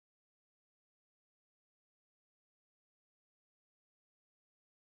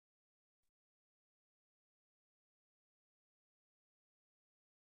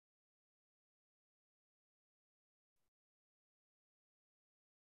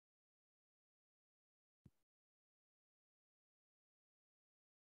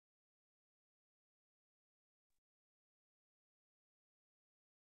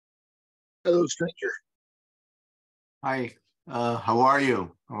Hello, stranger. Hi. How are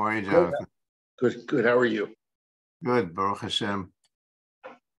you? How are you, Jonathan? Good. How are you? Good, Baruch Hashem.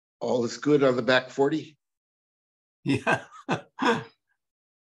 All is good on the back 40? Yeah. How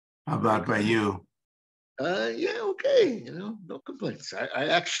about by you? Yeah, okay. No complaints. I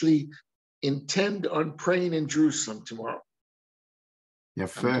actually intend on praying in Jerusalem tomorrow. Yeah,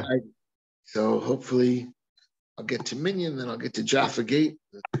 fair. So hopefully I'll get to Minyan, then I'll get to Jaffa Gate.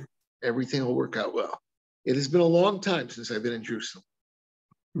 Everything will work out well. It has been a long time since I've been in Jerusalem.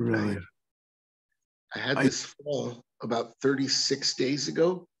 Really? I had this fall about 36 days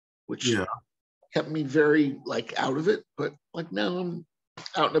ago, which kept me very out of it, but now I'm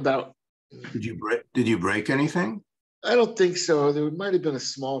out and about. Did you break anything? I don't think so. There might have been a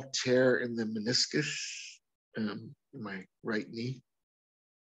small tear in the meniscus in my right knee.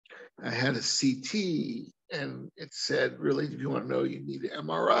 I had a CT and it said, really, if you want to know, you need an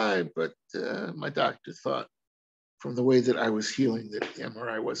MRI, but my doctor thought from the way that I was healing that the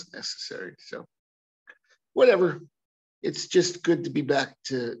MRI wasn't necessary. So whatever. It's just good to be back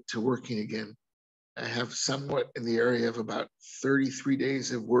to working again. I have somewhat in the area of about 33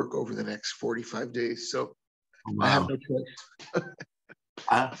 days of work over the next 45 days. So I have no choice.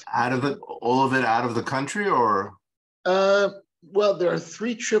 All of it out of the country, or? Well, there are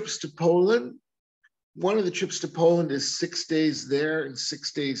 3 trips to Poland. One of the trips to Poland is 6 days there and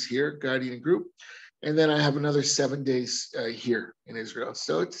 6 days here, guiding a group. And then I have another 7 days here in Israel.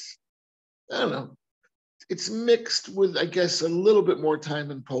 So it's, I don't know, it's mixed with, I guess, a little bit more time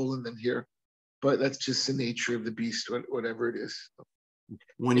in Poland than here. But that's just the nature of the beast, whatever it is.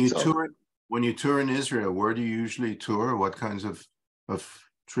 When you tour in Israel, where do you usually tour? What kinds of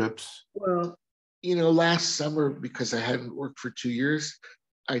trips? Well, last summer, because I hadn't worked for 2 years,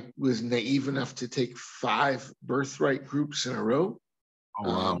 I was naive enough to take 5 birthright groups in a row. Oh,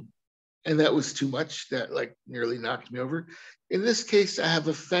 wow. And that was too much. That nearly knocked me over. In this case, I have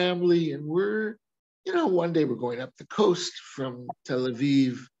a family, and we're, one day we're going up the coast from Tel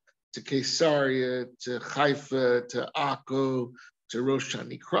Aviv to Caesarea, to Haifa, to Akko, to Rosh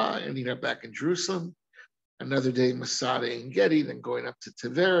Hanikra, ending up back in Jerusalem. Another day, Masada and Gedi, then going up to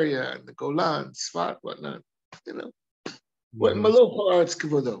Tiberia and the Golan, Sfat, whatnot. Whatever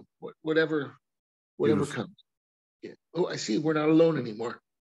comes. Yeah. Oh, I see. We're not alone anymore.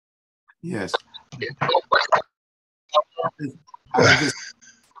 Yes.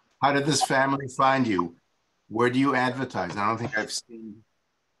 How did this family find you? Where do you advertise? I don't think I've seen.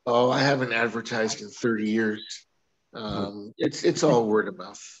 Oh, I haven't advertised in 30 years. It's all word of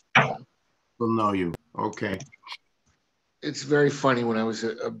mouth. We'll know you. Okay. It's very funny. When I was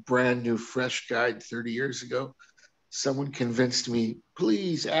a brand new fresh guide 30 years ago, someone convinced me,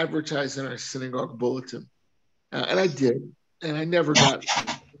 please advertise in our synagogue bulletin. And I did. And I never got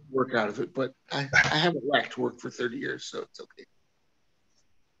work out of it, but I haven't lacked work for 30 years, so it's okay.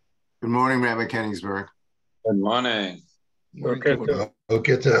 Good morning, Rabbi Kenigsberg. Good morning. Okay.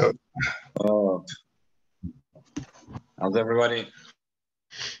 Oh. How's everybody?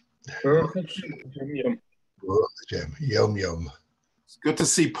 Yum. It's good to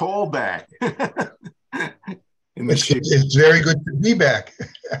see Paul back. It's very good to be back.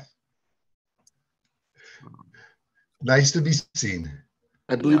 Nice to be seen.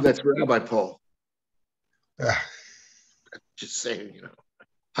 I believe that's Rabbi Paul. Just saying,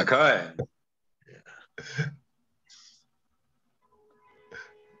 Okay. Yeah.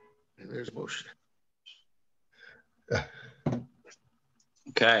 And there's Moshe.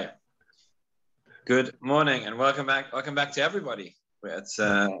 Okay. Good morning and welcome back. Welcome back to everybody. It's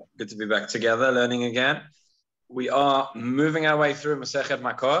good to be back together, learning again. We are moving our way through Masechet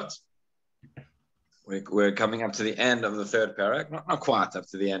Makkot. We're coming up to the end of the 3rd Perek. Not quite up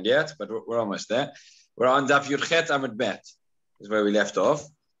to the end yet, but we're almost there. We're on Daf Yudchet Amud Bet, is where we left off.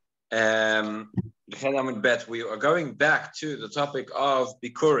 Yudchet Amud Bet, we are going back to the topic of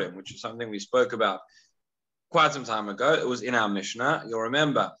Bikurim, which is something we spoke about quite some time ago. It was in our Mishnah. You'll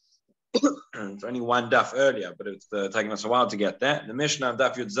remember, it's only one daf earlier, but it's taking us a while to get there. The Mishnah of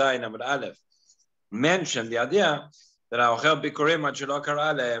Daf Yud Zayin Amud Aleph mentioned the idea that Aochel Bikurim Ad Shelo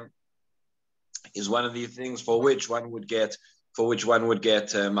Kara Alehem is one of the things for which one would get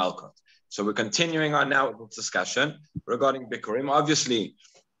Makkot. So we're continuing on now with the discussion regarding Bikurim. Obviously,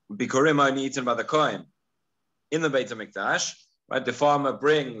 Bikurim are only eaten by the Kohen in the Beit HaMikdash. Right? The farmer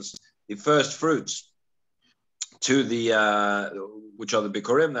brings the first fruits to the which are the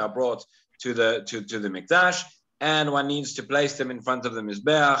Bikurim. They are brought to the Mikdash, and one needs to place them in front of the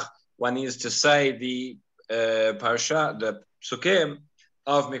Mizbeach. One needs to say the parsha, the psukim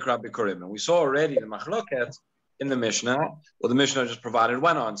of Mikra Bikurim. And we saw already the Machloket in the Mishnah, or the Mishnah just provided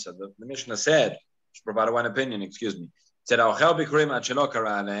one answer. The Mishnah said, she provided one opinion, excuse me. Said, Ochel Bikurim ad shelo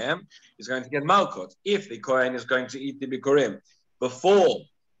kara alehem, is going to get Makkot if the Kohen is going to eat the Bikurim before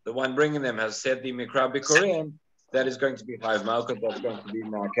the one bringing them has said the Mikra Bikurim, that is going to be 5 Makkot, that's going to be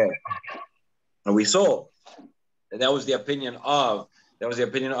Ma'akev. And we saw that was the opinion of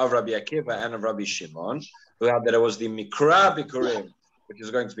Rabbi Akiva and of Rabbi Shimon, who had that it was the Mikra Bikurim, which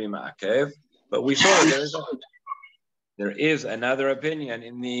is going to be Ma'akev. But we saw that there is another opinion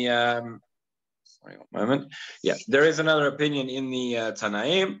in the sorry, one moment. Yeah, there is another opinion in the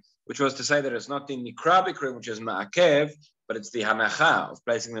Tanaim, which was to say that it's not the Mikra Bikurim, which is Ma'akev, but it's the Hanacha of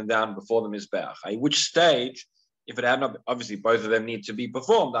placing them down before the Mizbeach. At which stage, if it had not, obviously both of them need to be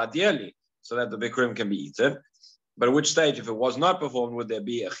performed, ideally, so that the Bikurim can be eaten. But at which stage, if it was not performed, would there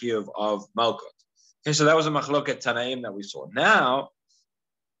be a chiyuv of Malkot? Okay, so that was a machloket Tanaim that we saw. Now,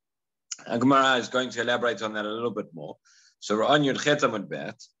 Gemara is going to elaborate on that a little bit more. So we're on Yud Chet Amud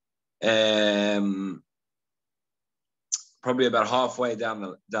Bet, probably about halfway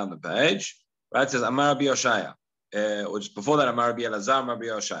down the page. Right, it says Amar Rabbi Yoshaya, or just before that Amar Rabbi Elazar, Amar Rabbi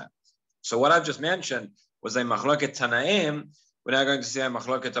Yoshaya. So what I've just mentioned was a machloket Tanaim. We're now going to see a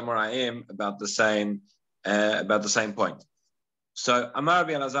machloket Amoraim about the same point. So Amar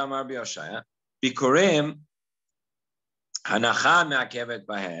Rabbi Elazar, Amar Rabbi Yoshaya, Bikurim Hanacha Ma'akevet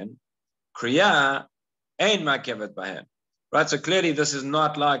Bahen, Kriya Ein Ma'akevet Bahen. Right, so clearly this is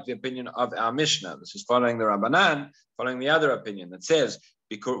not like the opinion of our Mishnah. This is following the Rabbanan, following the other opinion that says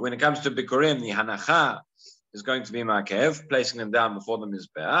when it comes to Bikurim, the Hanacha is going to be Ma'akev, placing them down before the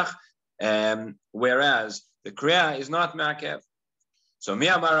Mizbeach, whereas the Kriya is not Ma'akev. So Mi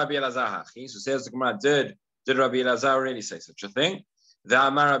Amar Rabbi Elazar Hachi, so says the Gemara, did Rabbi Elazar really say such a thing? The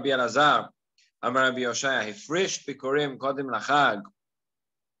Amar Rabbi Elazar, Amar Rabbi Yoshaya, Hifrish Bikurim Kodim Lachag,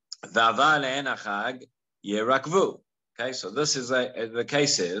 V'ava Le'en Achag Yerakvu. Okay, so this is the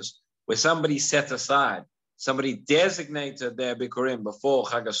case is where somebody set aside, somebody designated their Bikurim before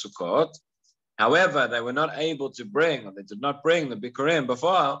Chag HaSukkot. However, they were not able to bring, or they did not bring the Bikurim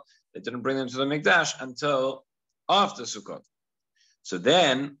before, they didn't bring them to the Mikdash until after Sukkot. So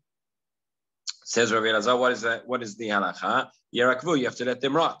then, says Rabbi Elazar, what is the halacha? Yerakvu, you have to let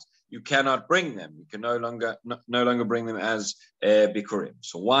them rot. You cannot bring them. You can no longer bring them as Bikurim.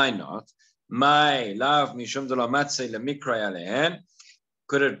 So why not? My love, mishum de lo matzei lemikra alehen.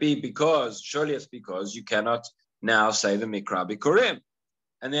 Could it be because? Surely it's because you cannot now say the Mikra Bikurim,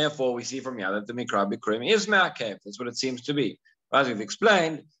 and therefore we see from here that the Mikra Bikurim is Ma'akev. That's what it seems to be. As we've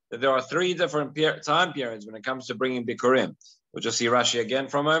explained, that there are 3 different time periods when it comes to bringing Bikurim. We'll just see Rashi again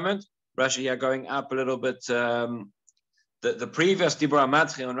for a moment. Rashi here going up a little bit. The previous Dibur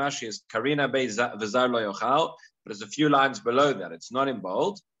HaMatchi on Rashi is Karina Bei V'Zar Lo Yochal, but there's a few lines below that. It's not in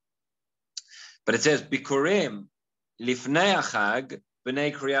bold. But it says, Bikurim Lifnei Achag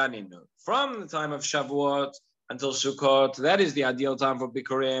B'nei Kriyaninu. From the time of Shavuot until Sukkot, that is the ideal time for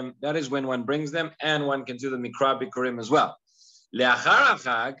Bikurim. That is when one brings them, and one can do the Mikra Bikurim as well. Le'achar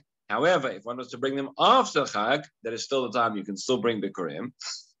Achag, however, if one was to bring them after Chag, that is still the time you can still bring Bikurim.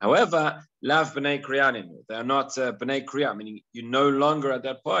 However, Lav B'nei Kriyaninu. They are not B'nei Kriya, meaning you no longer at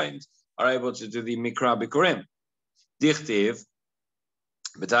that point are able to do the Mikra Bikurim. Dichtiv,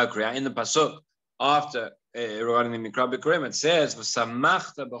 B'tau Kriya, in the Pasuk, after regarding the Mikra Bikurim, it says,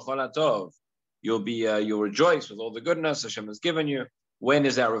 "V'samachta b'chol hatov." You'll rejoice with all the goodness Hashem has given you. When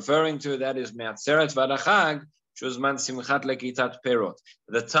is that referring to? That is me'atzeret v'adachag, shuzman simchat lekitat perot.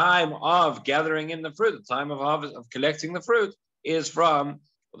 The time of gathering in the fruit, the time of harvest, of collecting the fruit, is from,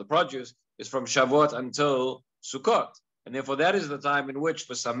 or the produce is from Shavuot until Sukkot, and therefore that is the time in which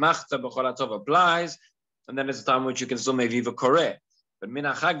v'samachta b'chol hatov applies, and then it's the time in which you can still maybe koreh. But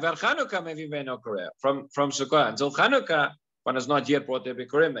minachag ver Chanukah maybe no koreh. From Sukkot until Chanukah, one has not yet brought their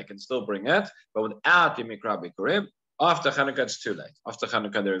Bikurim, they can still bring it, but without the Mikra Bikurim, after Chanukah it's too late. After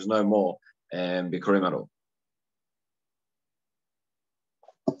Chanukah there is no more Bikurim at all.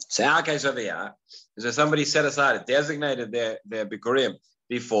 So our case over here is that somebody set aside, designated their Bikurim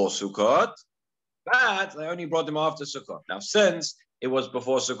before Sukkot, but they only brought them after Sukkot. Now, since it was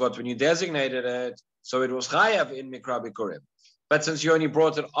before Sukkot when you designated it, so it was Chayav in Mikra Bikurim. But since you only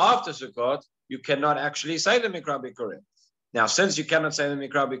brought it after Sukkot, you cannot actually say the Mikra Bikurim. Now, since you cannot say the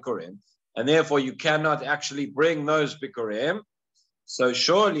Mikra Bikurim, and therefore you cannot actually bring those Bikurim, so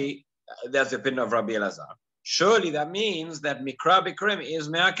surely, that's the opinion of Rabbi Elazar, surely that means that Mikra Bikurim is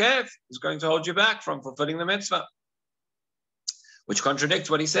Me'akev, is going to hold you back from fulfilling the mitzvah, which contradicts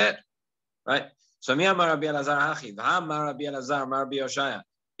what he said, right? So, Mi Amar Rabbi Elazar Hachi, V'Amar Rabbi Elazar, Amar Rabbi Yoshaya,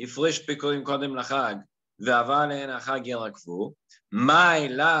 Ifrish Bikurim Kodim Lachag, V'Ava Le'en Achag Yerakvu. My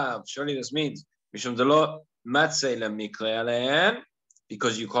love, surely this means Mishum Delo matzeh lemikre alein,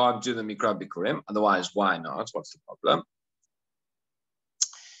 because you can't do the mikra bikurim. Otherwise, why not? What's the problem?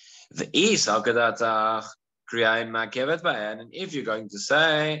 The is al-kadatach kriyain ma'kevet ba'en. And if you're going to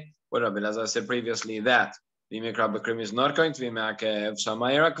say, what Rabbi Elazar said previously, that the mikra bikurim is not going to be ma'kev,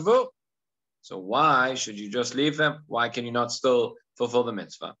 shamayrakvu. So why should you just leave them? Why can you not still fulfill the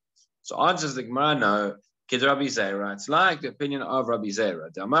mitzvah? So answers the Gemara, no. Kid Rabbi Zera. It's like the opinion of Rabbi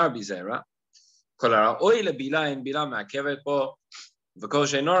Zera. The Amar Rabbi Zera. Kolara oile bila in bila ma'kevet bo. V'kol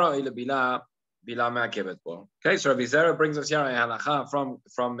she'nora oile bila ma'kevet bo. Okay, so Rabbi Zera brings us here a halacha from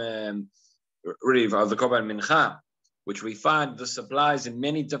really of the Korban Mincha, which we find this applies in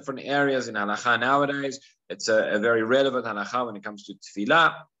many different areas in halacha nowadays. It's a very relevant halacha when it comes to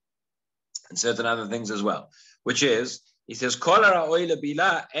tefillah and certain other things as well, which is, he says, kolara oile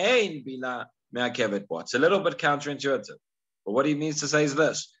bila ein bila me'akevet bo. It's a little bit counterintuitive. But what he means to say is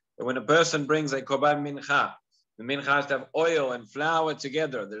this, that when a person brings a korban mincha, the mincha has to have oil and flour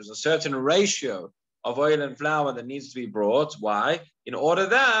together. There's a certain ratio of oil and flour that needs to be brought. Why? In order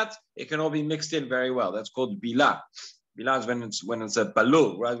that it can all be mixed in very well. That's called bila. Bila is when it's a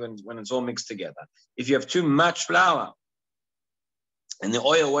balul, right? When it's all mixed together. If you have too much flour, and the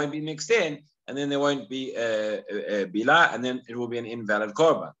oil won't be mixed in, and then there won't be bila, and then it will be an invalid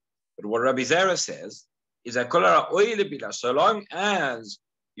korban. But what Rabbi Zera says is that kolara oil bila, so long as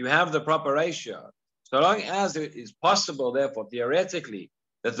you have the proper ratio, so long as it is possible, therefore, theoretically,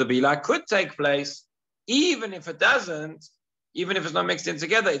 that the bila could take place, even if it doesn't, even if it's not mixed in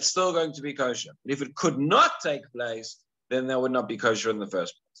together, it's still going to be kosher. But if it could not take place, then there would not be kosher in the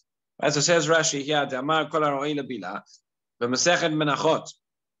first place. As it says Rashi here, the Amar kolara oil bila, במסכת מנחות,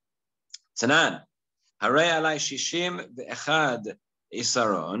 צנן, הרי עלי 61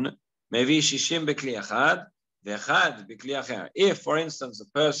 איסרון, מביא 60 בכלי אחד, ואחד בכלי אחר. If, for instance, a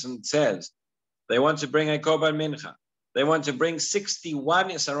person says they want to bring a korban mincha, they want to bring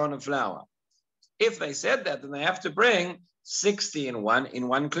 61 isaron of flour. If they said that, then they have to bring 60 in one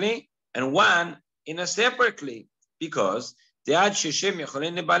kli and 1 in a separate kli, because the ad 60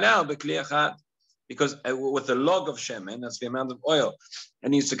 יכולים לבלל בכלי אחד. Because with the log of shemen, that's the amount of oil that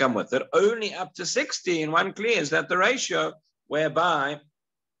needs to come with it, only up to 60 in one kli is that the ratio whereby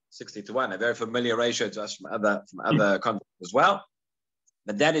 60 to 1, a very familiar ratio to us from other contexts as well.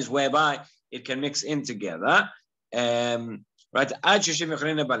 But that is whereby it can mix in together. Right?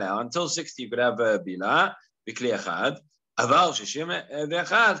 Until 60 you could have a bila, bikli echad. Aval 61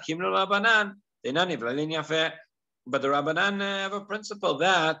 kimlu Rabbanan, denan nivlalin yafeh. But the Rabbanan have a principle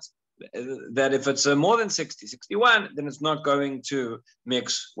that if it's more than 60, 61, then it's not going to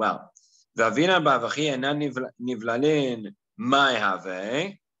mix well. And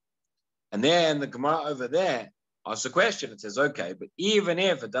then the Gemara over there asks a question. It says, okay, but even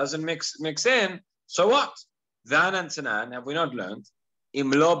if it doesn't mix in, so what? Van and Tanan, have we not learned?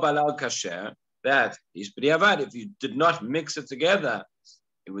 Imlo balal kasher, that is b'diavad, if you did not mix it together,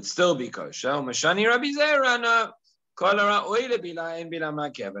 it would still be kosher. Mashani Rabbi Zera, no. Kolara oile bila in bila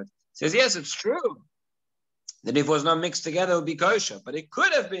ma'kevet. Says, yes, it's true that if it was not mixed together, it would be kosher, but it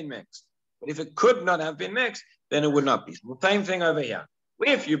could have been mixed. But if it could not have been mixed, then it would not be. The same thing over here.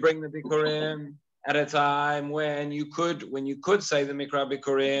 If you bring the bikurim at a time when you could say the mikra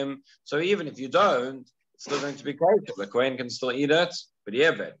bikurim, so even if you don't, it's still going to be kosher. The kohen can still eat it, but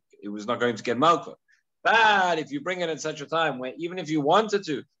it was not going to get Makkot. But if you bring it at such a time where even if you wanted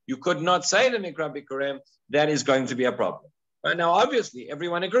to, you could not say the mikra bikurim, that is going to be a problem. Right now, obviously,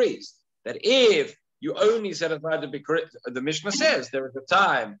 everyone agrees that if you only set aside the Mishnah says there is a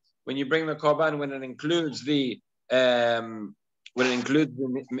time when you bring the korban when it includes when they are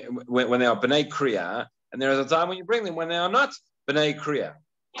b'nei kriya, and there is a time when you bring them when they are not b'nei kriya,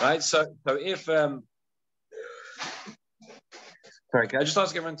 right? So if sorry, can I just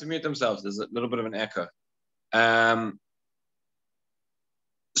ask everyone to mute themselves? There's a little bit of an echo.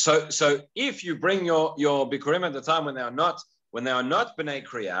 So if you bring your bikurim at the time when they are not b'nei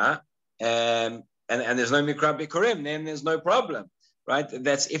kriya, and there's no mikra bikurim, then there's no problem, right?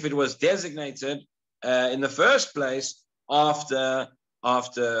 That's if it was designated in the first place after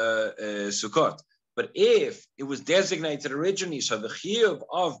Sukkot. But if it was designated originally, so the chiyuv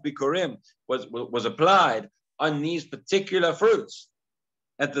of bikurim was applied on these particular fruits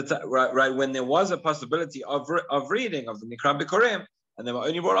at the time, right when there was a possibility of reading of the mikra bikurim, and they were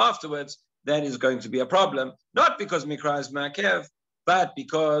only brought afterwards, that is going to be a problem, not because mikra is ma'akev, but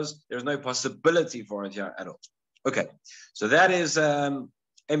because there's no possibility for it here at all. Okay, so that is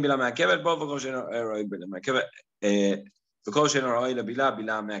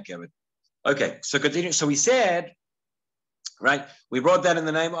okay, so continue. So we said, right, we brought that in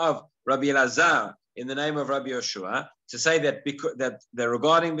the name of Rabbi Elazar, in the name of Rabbi Yoshua to say that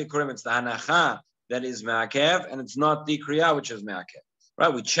regarding Bikurim, it's the Hanacha that is Ma'akev, and it's not the Kriya which is Ma'akev.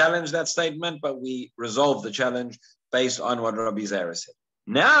 Right? We challenge that statement, but we resolve the challenge based on what Rabbi Zera said.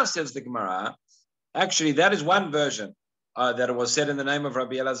 Now, says the Gemara, actually, that is one version that it was said in the name of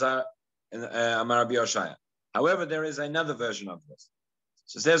Rabbi Elazar and Rabbi Yoshaya. However, there is another version of this.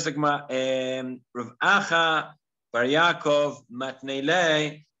 So says the Gemara, Rav Acha Bar Yaakov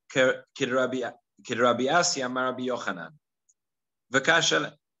Matneilei Kid Rabbi Asi Amar Rabbi Yochanan.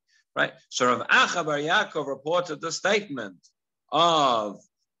 V'kashel. Right? So Rav Acha Bar Yaakov reported the statement of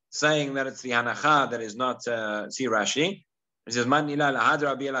saying that it's the Hanacha that is not, see Rashi. He says, Matneilei Lahad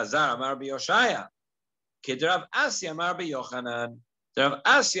Rabbi Elazar Amar Rabbi Yoshaya. Kid Rav Asi Amar Rabbi Yochanan. Rav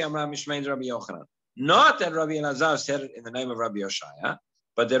Asi Amar Mishmein Rabbi Yochanan. Not that Rabbi Elazar said it in the name of Rabbi Yoshaya,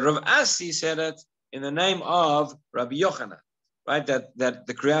 but that Rav Asi said it in the name of Rabbi Yochanan, right? That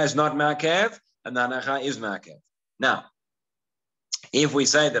the Kriya is not Ma'akev and the Hanacha is Ma'akev. Now, if we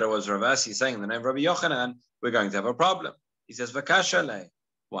say that it was Rav Asi saying in the name of Rabbi Yochanan, we're going to have a problem. He says, V'kashale.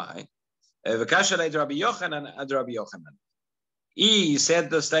 Why? V'kashale Rabbi Yochanan ad Rabbi Yochanan. He said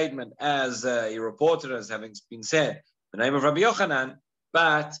the statement as he reported as having been said in the name of Rabbi Yochanan,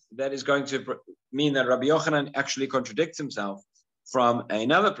 but that is going to mean that Rabbi Yochanan actually contradicts himself from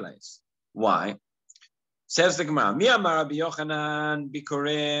another place. Why? Says the Gemara, Mi amar Rabbi Yochanan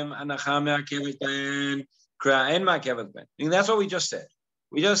bikurim anacha me'akevet ben kriya en me'akevet ben. That's what we just said.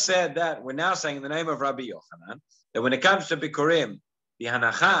 We just said that we're now saying in the name of Rabbi Yochanan that when it comes to bikurim, the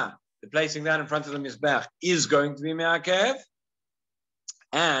hanacha, the placing that in front of the mizbech, is going to be me'akev,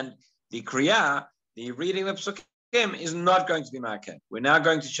 and the kriya, the reading of psukim, is not going to be me'akev. We're now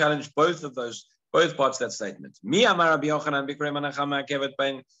going to challenge both parts of that statement. Mi amar Rabbi Yochanan bikurim anacha me'akevet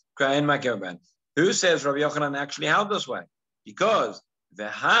ben kriya en me'akevet ben. Who says Rabbi Yochanan actually held this way? Because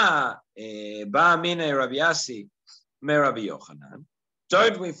Veha Ba'amine Rabbi Asi me Rabbi Yochanan.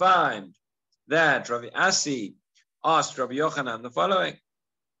 Don't we find that Rabbi Asi asked Rabbi Yochanan the following?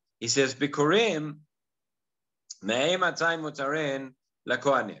 He says, Bikurim me'ei matay mutarin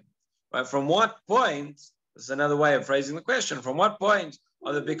lakohanim. Right? From what point, this is another way of phrasing the question, from what point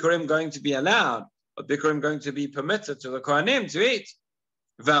are the Bikurim going to be allowed, or Bikurim going to be permitted to the Kohanim to eat?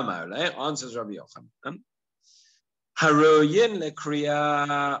 V'amar answers Rabbi Yochanan. Haroyin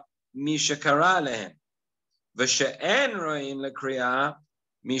lekriya mishakara lehem, v'she'en royin lekriya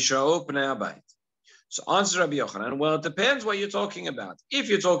misha'u pnei habayit. So answers Rabbi Yochanan. Well, it depends what you're talking about. If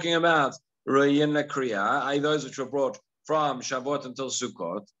you're talking about royin lekriya, i.e. those which were brought from Shavuot until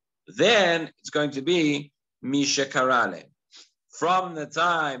Sukkot, then it's going to be mishakara lehem, from the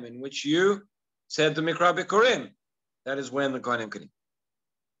time in which you said the Mikra Bikurim. That is when the Kohanim can eat.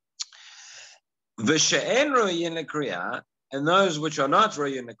 V'she'en royin lekriya, and those which are not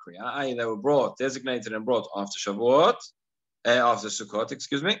royin lekriya, i.e. they were designated and brought after Shavuot, after Sukkot,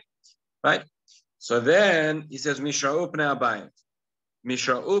 excuse me, right? So then he says, Misha'u pnei habayit.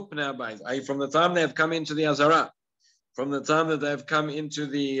 Misha'u pnei habayit, i.e. from the time they have come into the Azara, from the time that they have come into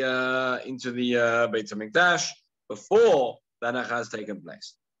the Beit HaMikdash, before the Hanacha has taken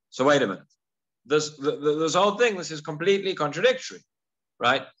place. So wait a minute. This whole thing, this is completely contradictory,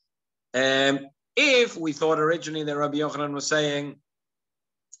 right? If we thought originally that Rabbi Yochanan was saying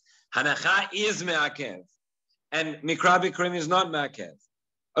Hanacha is me'akev and Mikra Bikurim is not me'akev.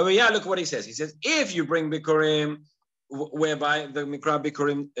 Oh yeah, look what he says. He says if you bring Bikurim whereby the Mikra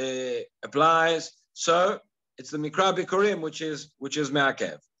Bikurim applies, so it's the Mikra Bikurim which is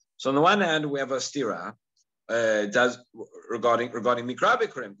me'akev. So on the one hand we have a stira regarding Mikra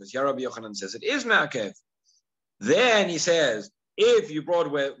Bikurim, because here Rabbi Yochanan says it is me'akev. Then he says, if you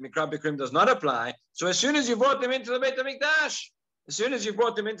brought where Mikra Bikurim does not apply, so as soon as you brought them into the Beit HaMikdash, as soon as you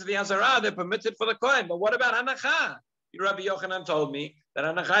brought them into the Azara, they're permitted for the Kohen. But what about Hanacha? Rabbi Yochanan told me that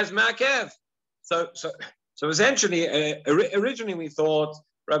Hanacha is Ma'akev. So essentially, originally we thought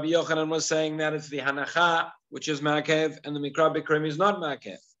Rabbi Yochanan was saying that it's the Hanacha, which is Ma'akev, and the Mikra Bikurim is not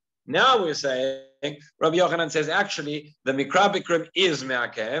Ma'akev. Now we're saying, Rabbi Yochanan says, actually, the Mikra Bikurim is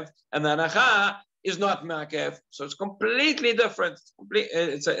Ma'akev, and the Hanacha is not Ma'akev. So it's completely different.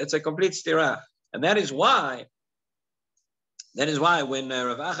 It's a complete stira. And that is why when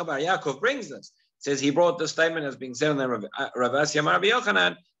Rav Acha Bar Yaakov brings this, says he brought the statement as being said in Rav Asi Amar Rabbi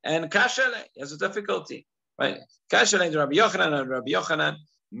Yochanan, and Kashale, he has a difficulty, right? Kashale, Rabbi Yochanan,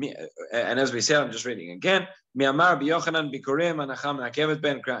 and as we said, I'm just reading again, Mi Amar Rabbi Yochanan, Bikurim, Anacham, Ma'akevet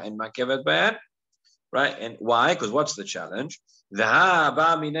Ben, and Ma'akevet Ben, right? And why? Because what's the challenge? Since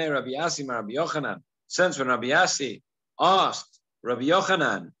when Rabbi Asi asked Rabbi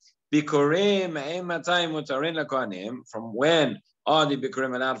Yochanan, Bikurim mutarin lakohanim, from when are the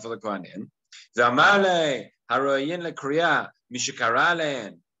Bikurim allowed for the Kohanim? V'amale haroyin lekriya mishikara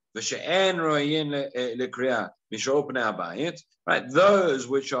leen v'she'en royin lekriya mishopnei habayit. Right, those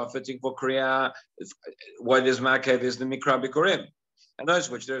which are fitting for kriya, what is makev is the mikra bikurim, and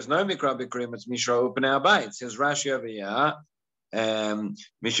those which there is no mikra bikurim, it's mishra opnei habayit. Says Rashi over here,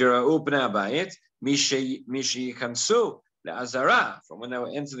 mishra opnei habayit, mishi yikansu le'azara, from when they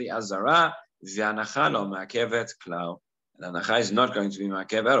were into the azara, v'anacha lo makevet klal. The anacha is not going to be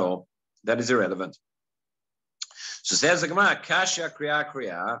makev at all. That is irrelevant. So says the Gemara, kasha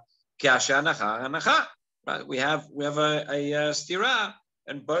kriya, kasha anacha. Right, we have a stira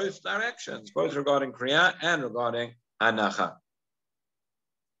in both directions, both regarding kriya and regarding anacha.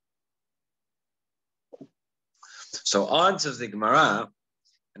 So answers the Gemara,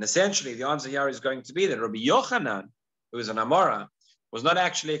 and essentially the answer here is going to be that Rabbi Yochanan, who is an Amora, was not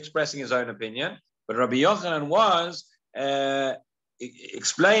actually expressing his own opinion, but Rabbi Yochanan was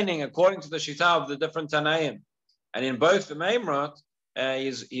explaining according to the shita of the different Tanaim, and in both the Meimrot,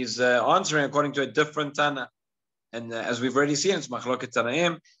 he's answering according to a different Tana. And as we've already seen, it's Machloket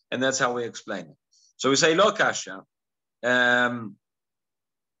Tanaim, and that's how we explain it. So we say, Lo Kasha.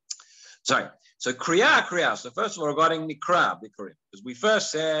 So Kriya. So first of all, regarding Mikra, Bikurim, because we first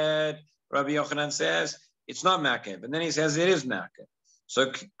said, Rabbi Yochanan says, it's not Makev, and then he says it is Makev.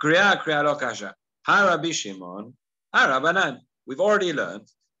 So Kriya, Lo Kasha. Ha Rabbi Shimon, Ha Rabbanan. We've already learned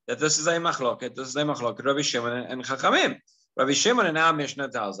that this is a Machloket, Rabbi Shimon and Chachamim. Rabbi Shimon in our Mishnah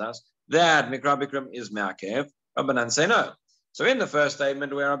tells us that Mikra Bikurim is Makev. Rabbanan say no. So in the first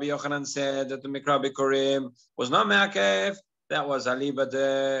statement where Rabbi Yochanan said that the Mikra Bikurim was not Makev, that was Aliba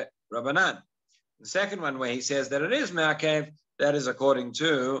de Rabbanan. The second one where he says that it is Makev, that is according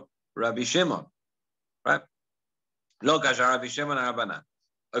to Rabbi Shimon. Right? Lo kasha Rabbi Shimon and Rabbanan.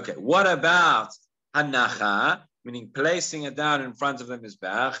 Okay, what about Hanacha, meaning placing it down in front of the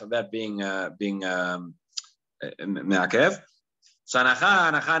Mizbach, that being Me'akev. So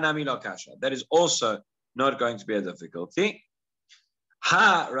anacha nami lo kasha. That is also not going to be a difficulty.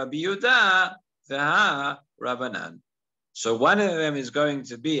 Ha Rabbi Yehuda v'ha Rabbanan. So one of them is going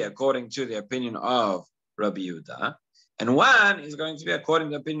to be according to the opinion of Rabbi Yehuda, and one is going to be according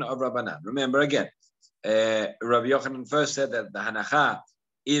to the opinion of Rabbanan. Remember again, Rabbi Yochanan first said that the hanacha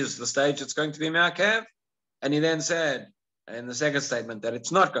is the stage that's going to be Me'akev, and he then said in the second statement that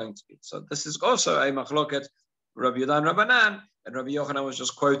it's not going to be. So this is also a machloket Rabbi Yehuda and Rabbanan, and Rabbi Yochanan was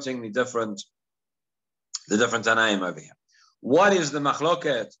just quoting the different Tanaim over here. What is the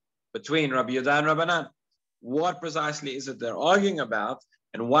machloket between Rabbi Yehuda and Rabbanan? What precisely is it they're arguing about,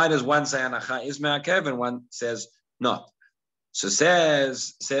 and why does one say anacha is me'akev and one says not? So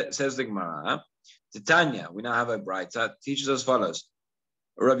says the Gemara, Titania, we now have a braita, teaches as follows.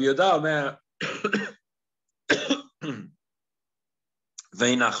 Rabbi Yehuda omer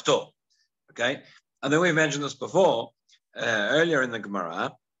ve'inachto. Okay, and then we've mentioned this before earlier in the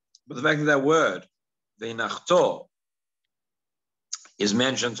Gemara, but the fact that word ve'inachto is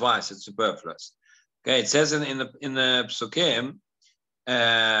mentioned twice, it's superfluous. Okay, it says in the psukim,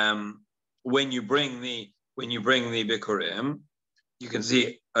 when you bring the bikurim, you can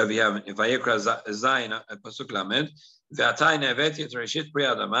see over here in Vayikra Zayin pasuk lamed, ve'atay neveti et reshit pri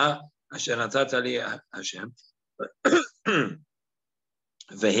adama asher natata li Hashem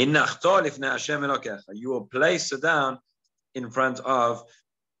ve'hinachto lifnei Hashem elokecha. You will place it down in front of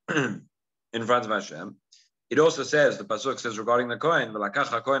Hashem. It also says, the pasuk says regarding the kohen,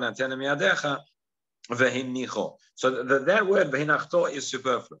 v'lakacha kohen atene miyadecha. So that word vehinachto is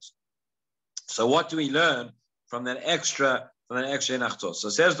superfluous. So what do we learn from that extra hinachto? So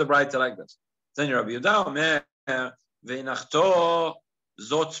says the Braita like this. Then Rabbi Yehuda omer vehinachto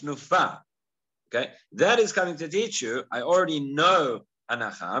zot nufa. Okay, that is coming to teach you. I already know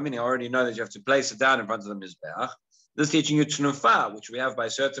anacha. I mean, I already know that you have to place it down in front of the mizbeach. This is teaching you tnufa, which we have by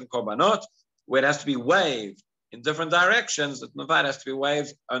certain korbanot, where it has to be waved in different directions. The tnufa has to be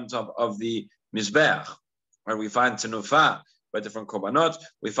waved on top of the Mizbeach, where we find tenufa by different korbanot.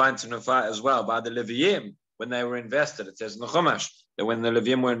 We find tenufa as well by the Leviyim when they were invested. It says in the Chumash that when the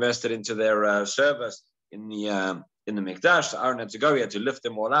Leviyim were invested into their service in the Mikdash, Aaron had to go. He had to lift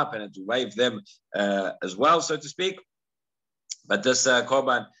them all up and had to wave them as well, so to speak. But this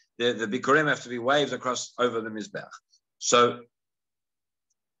korban, the bikurim have to be waved across over the Mizbeach. So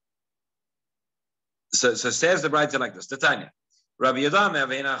says the Braita like this. Titania. Rabbi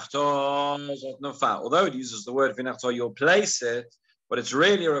Yehuda, although it uses the word vinachto, you'll place it. What it's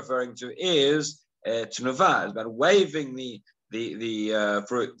really referring to is tnufa. It's about waving the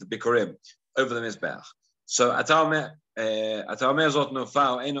fruit, the bikurim, over the mizbeach. So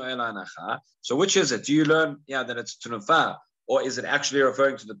so which is it? Do you learn that it's tnufa, or is it actually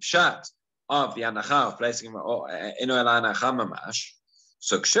referring to the pshat of the anacha of placing him inu el anacha mamash.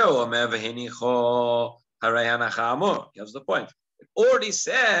 So kshu omer v'hinicho harei anacha amur. Here's the point. It already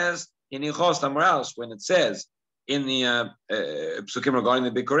says hinicho somewhere else when it says in the psukim regarding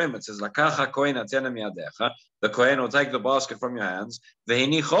the bikurim. It says lakacha kohen atena miyadecha. The kohen will take the basket from your hands.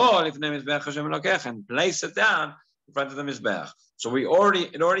 V'hinicho lifnei mizbeach Hashem Elokecha, and place it down in front of the mizbeach. So it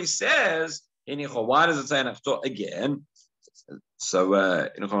already says hinicho. Why does it say nachto again? So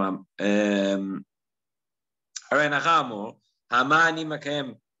harei anacha amur hamani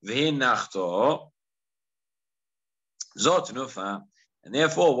makem v'hinachto zot nufa. And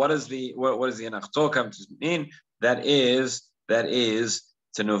therefore, what does the nachto come to mean? That is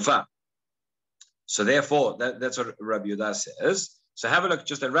tenufa. So therefore, that's what Rabbi Yehuda says. So have a look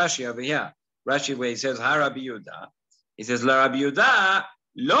just at Rashi over here. Rashi where he says ha Rabbi Yehuda, he says la Rabbi Yehuda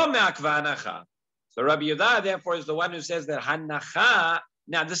lo me'akva anacha. So Rabbi Yehuda therefore is the one who says that hanacha.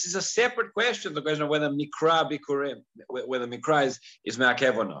 Now this is a separate question, the question of whether mikra bikurim, whether mikra is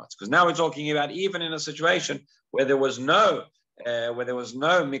me'akev or not. Because now we're talking about even in a situation where there was no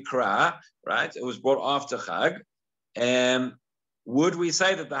mikra, right? It was brought after Chag. Would we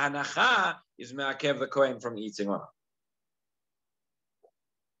say that the hanacha is me'akev the kohen from eating or not?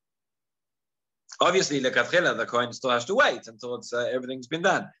 Obviously, lekatchila, the kohen still has to wait until everything's been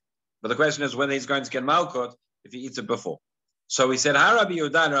done. But the question is whether he's going to get Makkot if he eats it before. So we said, ha Rabbi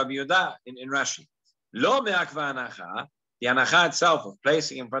Yehuda in Rashi. Lo me'akva hanacha, the hanacha itself of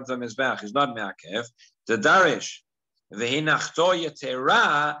placing in front of the mizbeach is not me'akev. The darish, v'hinachto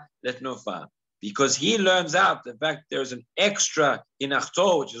yetera letnufa. Because he learns out the fact there's an extra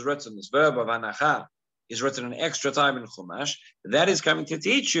hinachto, which is written, this verb of hanacha, is written an extra time in Chumash. That is coming to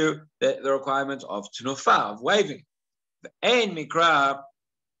teach you the requirement of tenufa, of waving. Ein mikra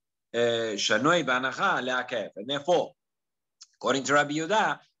shanoi b'hanacha le'akev. And therefore, according to Rabbi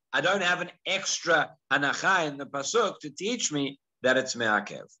Yehuda, I don't have an extra hanacha in the pasuk to teach me that it's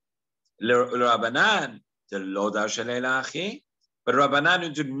me'akev. L'Rabbanan, the lo dar shelei la'achi. But Rabbanan who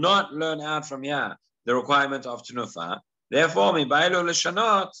did not learn out from here the requirement of tenufa, therefore, mibaylo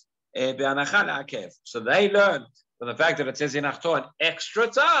l'shanot be'anacha le'akev. So they learn from the fact that it says hinachto an extra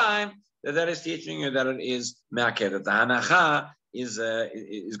time that is teaching you that it is me'akev, that the hanacha is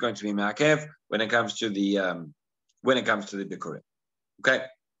going to be me'akev when it comes to the bikurim. Okay,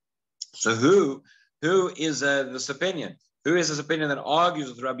 so who is this opinion? Who is this opinion that argues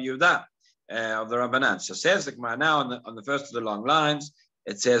with Rabbi Yehuda? Of the Rabbanan. So says the Gemara now on the first of the long lines,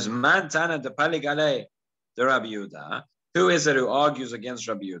 it says, Man tana de paligale the Rabbi Yehuda. Who is it who argues against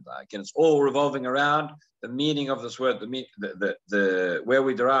Rabbi Yehuda? Again, it's all revolving around the meaning of this word, the where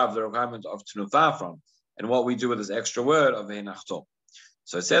we derive the requirement of tenufa from, and what we do with this extra word of hinachto.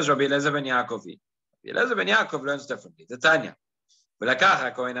 So it says Rabbi Eliezer ben Yaakov. Rabbi Eliezer ben Yaakov learns differently. The Tanya.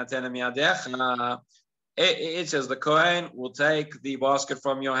 It says the Kohen will take the basket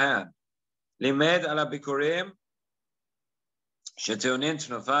from your hand. Limed ala bikurim sheteunin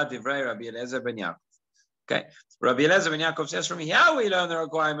tenufa divrei Rabbi Eliezer ben Yaakov. Okay, Rabbi Eliezer ben Yaakov says from here we learn the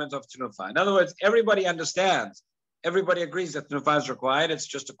requirement of tenufa. In other words, everybody understands, everybody agrees that tenufa is required. It's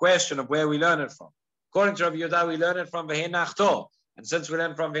just a question of where we learn it from. According to Rabbi Yehuda, we learn it from v'hinachto, and since we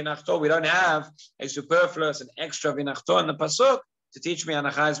learn from v'hinachto, we don't have a superfluous and extra v'hinachto in the pasuk to teach me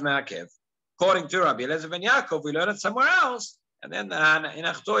hanacha is me'akev. According to Rabbi Eliezer ben Yaakov, we learn it somewhere else. And then the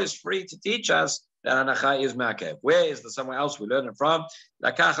hinachto is free to teach us that hanacha is me'akev. Where is the somewhere else we learn it from?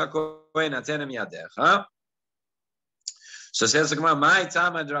 Lakacha kohen atena miyadecha. So says the Gemara, "My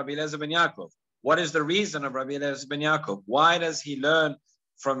tamad Rabbi Eliezer ben Yaakov." What is the reason of Rabbi Eliezer ben Yaakov? Why does he learn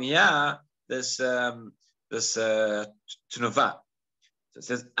from here this tenufa? So it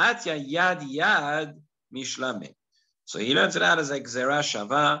says atya yad mishlami. So he learns it out as a gzera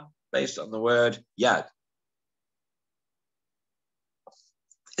shava based on the word yad.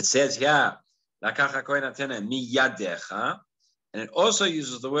 It says here, lakacha kohen atena miyadecha, and it also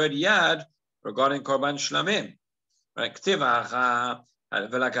uses the word yad regarding korban shlamim. Right? Ktivacha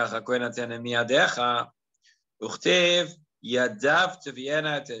velakacha kohen atena miyadecha, uchtiv yadav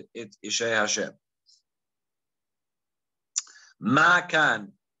teviena et ishay Hashem.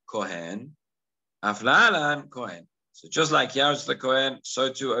 Makan kohen, aflalan kohen. So just like here is the kohen,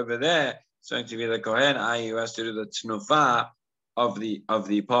 so too over there it's going to be the kohen, i.e. who has to do the tenufa of the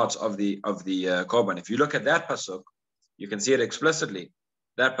parts of the korban. If you look at that pasuk, you can see it explicitly.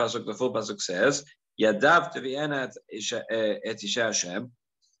 That pasuk, the full pasuk says, "Yadav teviena et isha Hashem,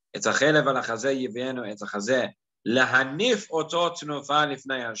 et hachelev al hachazeh yivienu et hachazeh lahanif oto tenufa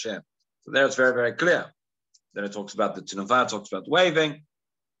lifnei Hashem." So there it's very, very clear that it talks about the tenufa, it talks about waving,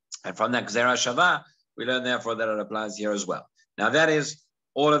 and from that gzera shava, we learn therefore that it applies here as well. Now that is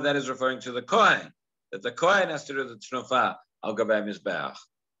all of that is referring to the Kohen, that the Kohen has to do the Tnufa al Gabei Mizbeach.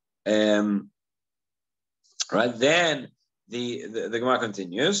 Right, then the Gemara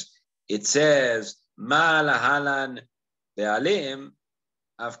continues. It says, Ma lahalan be'alim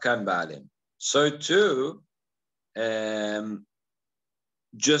afkan ba'alim. So too,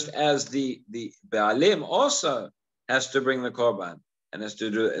 just as the be'alim also has to bring the korban and has to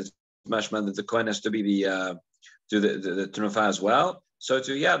do as mashman that the kohen has to be the tnufa as well. So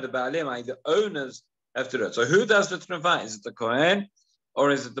too, the be'alim, the owners have to do it. So who does the tnufa? Is it the kohen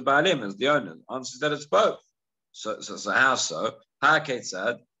or is it the be'alim? Is the owner? Answer that it's both. So how so?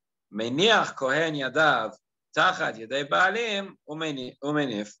 Ha'ketzad meniach kohen yadav tachat yadei be'alim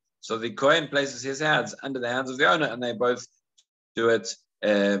umenif. So the kohen places his hands under the hands of the owner, and they both do it.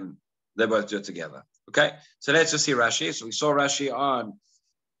 They both do it together. Okay, so let's just see Rashi. So we saw Rashi on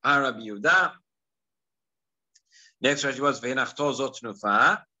Rabbi Yehuda. Next Rashi was v'hinachto zot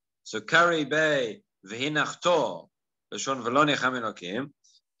tnufa. So kari bei v'hinachto l'shon v'lo necham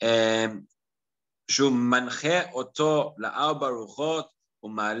elokim. Shu manche oto la'arba ruchot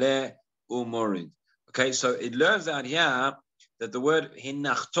u'maleh u'morid. Okay, so it learns out here that the word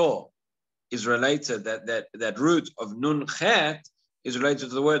hinachto is related, that root of nun chet is related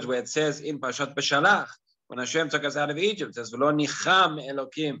to the words where it says in Pashat Beshalach, when Hashem took us out of Egypt, it says, V'lo nicham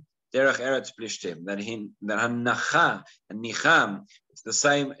elokim derech eretz plishtim, that hanacha and nicham, it's the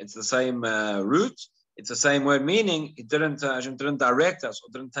same root, it's the same word, meaning Hashem didn't direct us or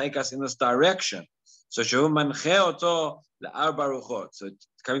didn't take us in this direction. So shehu manche oto la'arba ruchot. So it's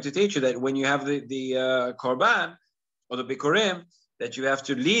coming to teach you that when you have the korban or the bikurim, that you have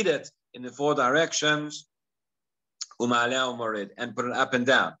to lead it in the 4 directions, and put it up and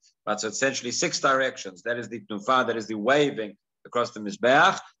down. Right, so essentially 6 directions. That is the tnufa, that is the waving across the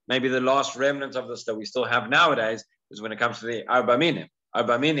mizbeach. Maybe the last remnant of this that we still have nowadays is when it comes to the arba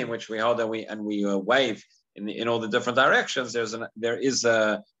minim, which we hold and we wave in all the different directions. There is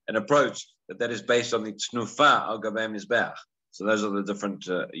an approach that is based on the tnufa al gabei mizbeach. So those are the different.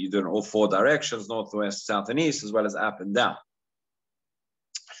 You do in all 4 directions: north, west, south, and east, as well as up and down.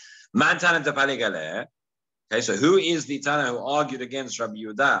 Mantan and Tapaligaleh. Okay, so who is the Tana who argued against Rabbi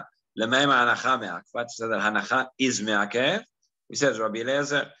Yehuda? Lemeima hanacha me'akvat, said that hanacha is me'akev. He says Rabbi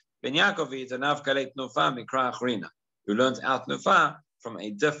Eliezer ben Yaakov itanav kalei tnufa mikra achrina, who learns out tnufa from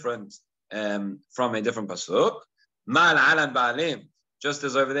a different pasuk. Mal alan ba'alim, just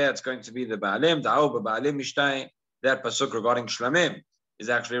as over there it's going to be the ba'alim, da'u ba'alim mishtay. That pasuk regarding shlamim is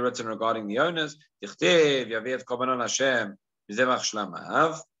actually written regarding the owners. Tichtiv yaveh et korbanon Hashem mizevach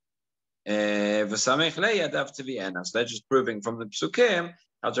shlamav. So that's just proving from the psukim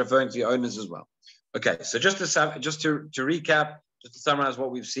how it's referring to the owners as well. Okay, so just to recap, just to summarize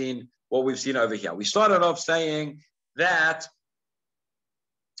what we've seen over here. We started off saying that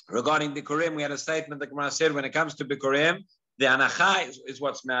regarding Bikurim, we had a statement that Gemara said when it comes to Bikurim, the Anacha is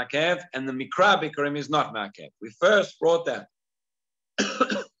what's Ma'akev, and the Mikra Bikurim is not Ma'akev. We first brought that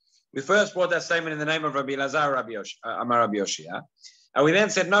statement in the name of Rabbi Elazar Amar Rabbi Yoshia. And we then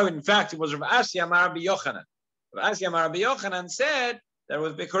said, no, in fact, it was Rav Asya Amar Rabbi Yochanan. Rav Asya Amar Rabbi Yochanan said there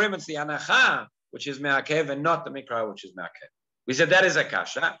was Bikurim, it's the Anacha, which is Me'akev, and not the Mikra, which is Me'akev. We said that is a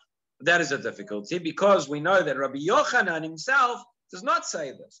kasha, that is a difficulty, because we know that Rabbi Yochanan himself does not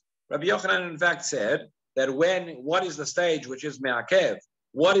say this. Rabbi Yochanan, in fact, said that what is the stage which is Me'akev?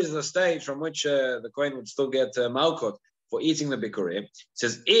 What is the stage from which the Kohen would still get Makkot for eating the Bikurim? It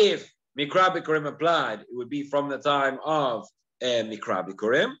says, if Mikra Bikurim applied, it would be from the time of Mikra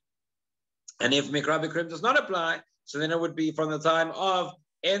Bikurim. And if Mikra Bikurim does not apply, so then it would be from the time of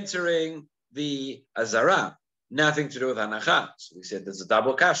entering the Azara. Nothing to do with Hanacha. So we said there's a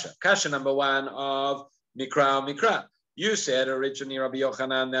double kasha. Kasha number 1 of Mikra. You said originally, Rabbi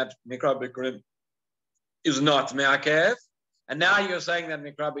Yochanan, that Mikra Bikurim is not Me'akev. And now you're saying that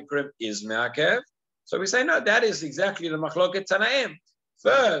Mikra Bikurim is Me'akev. So we say, no, that is exactly the Machloket Tanaim.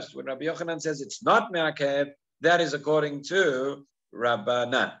 First, when Rabbi Yochanan says it's not Me'akev, that is according to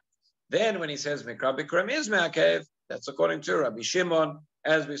Rabbanan. Then when he says Mikra Bikurim is Me'akev, that's according to Rabbi Shimon,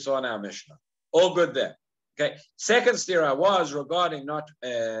 as we saw in our Mishnah. All good there. Okay. Second stira was regarding not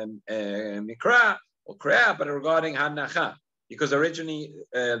Mikra or Kriya, but regarding Hanacha. Because originally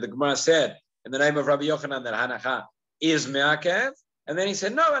the Gemara said in the name of Rabbi Yochanan that Hanacha is Me'akev. And then he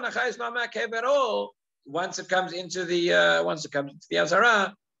said, no, Hanacha is not Me'akev at all. Once it comes into the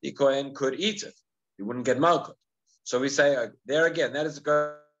Azara, the Kohen could eat it. He wouldn't get Makkot. So we say, there again, that is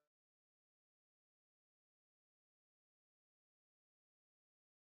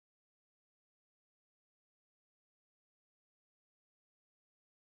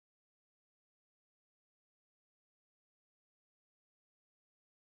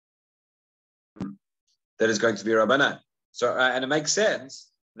that is going to be Rabbanan. So, and it makes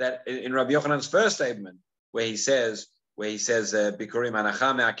sense that in Rabbi Yochanan's first statement, where he says Bikurim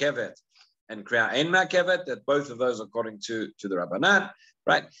Hanacha Me'akevet and Kriya Ein Me'akevet, that both of those according to the Rabbanan,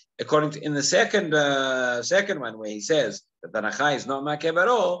 right? According to in the second one, where he says that the Hanacha is not Me'akev at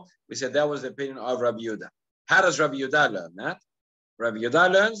all, we said that was the opinion of Rabbi Yehuda. How does Rabbi Yehuda learn that? Rabbi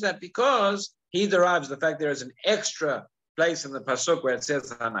Yehuda learns that because he derives the fact there is an extra place in the pasuk where it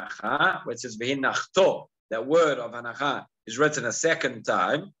says Hanacha, where it says V'hin Nachto. That word of Hanacha is written a second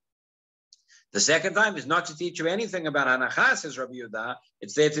time. The second time is not to teach you anything about Hanacha, says Rabbi Yehuda.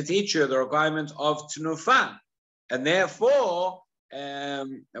 It's there to teach you the requirement of Tnufa. And therefore,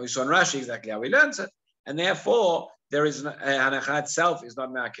 and we saw in Rashi exactly how he learns it, and therefore, there is Hanacha itself is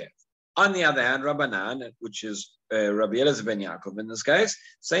not Me'akev. On the other hand, Rabbanan, which is Rabbi Elazar ben Yaakov in this case,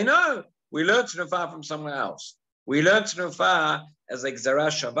 say no, we learn Tnufa from somewhere else. We learn Tnufa as a Gzara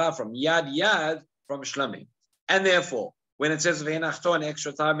Shavah from Yad from Shlamim. And therefore, when it says V'hinachto an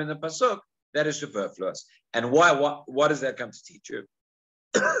extra time in the pasuk, that is superfluous. And why? What does that come to teach you?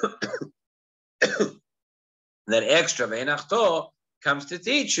 That extra V'hinachto comes to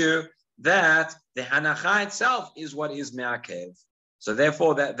teach you that the Hanacha itself is what is Me'akev. So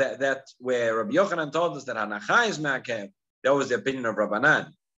therefore, that where Rabbi Yochanan told us that Hanacha is Me'akev, that was the opinion of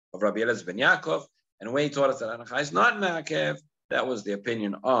Rabbanan, of Rabbi Elazar ben Yaakov, and where he taught us that Hanacha is not Me'akev, that was the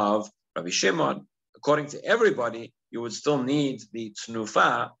opinion of Rabbi Shimon. According to everybody, you would still need the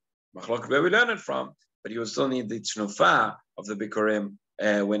Tnufa, where we learn it from, but you would still need the Tnufa of the Bikurim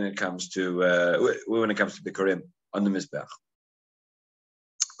when it comes to Bikurim on the Mizbeach.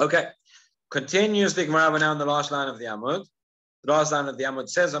 Okay, continues the Gemara now in the last line of the Amud. The last line of the Amud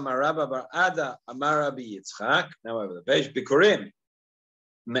says, Amar Rabba bar Ada, Amar Rabbi Yitzchak, now over the page, Bikurim,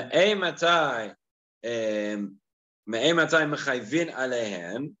 Me'ei matai mechayvin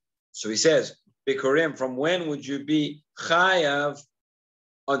alehen. So he says, Bikurim, from when would you be chayav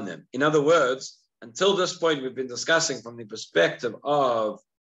on them? In other words, until this point, we've been discussing from the perspective of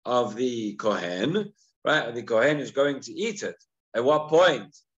the Kohen, right? The Kohen is going to eat it. At what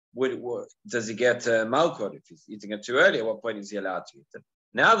point does he get Makkot? If he's eating it too early, at what point is he allowed to eat it?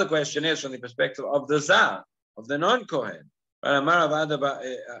 Now the question is from the perspective of the Zar, of the non-Kohen. Amar Rabba bar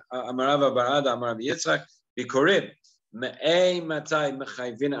Ada, Amar Rabbi Yitzchak, Bikurim, me'ei matai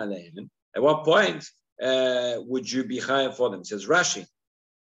mechayvin alehen. At what point would you be chayav for them? It says Rashi,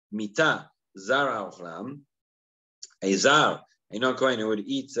 Mita Zar ha'ochlam, a Zar, a non-Kohen who would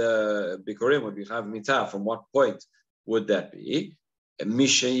eat Bikurim would be chayav Mita. From what point would that be?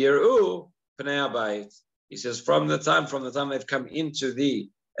 Misha Yeru Pnei Habayit. He says from the time they've come into the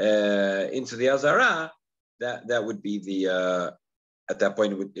Azara, that would be the at that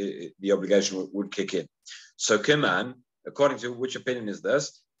point the obligation would kick in. So Kiman, according to which opinion is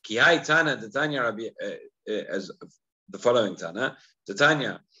this? Kihai Tana Tanya Rabbi as the following Tana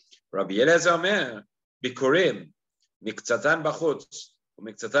Tanya Rabbi Elazar Omer Bikurim Miktzatan Bachutz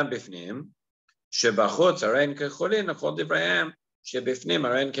uMiktzatan Bifnim Shebachutz Arein Kecholin Achol Divrayim Shebifnim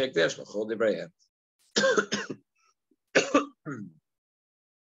Arein Kekdesh Achol Divrayim.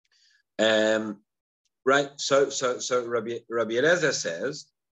 Right. So Rabbi Elazar says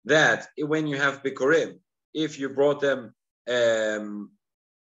that when you have Bikurim, if you brought them,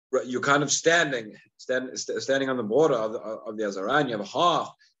 you're kind of standing on the border of the Azara, and you have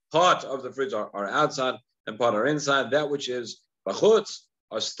part of the fruits are outside and part are inside. That which is bachutz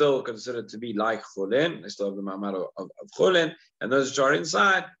are still considered to be like chulin. They still have the ma'amad of chulin, and those which are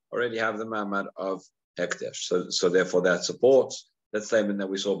inside already have the ma'amad of hekdesh. So therefore that supports that statement that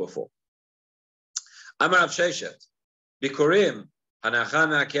we saw before. Amar Rav Sheshet, Bikurim hanacha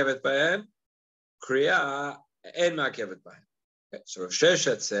me'akevet b'hem, kriya en me'akevet b'hem. Okay, so Rav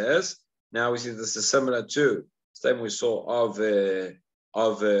Sheshet says, now we see this is similar to the statement we saw of Rabbi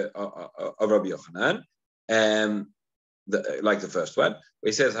Yochanan, like the first one, where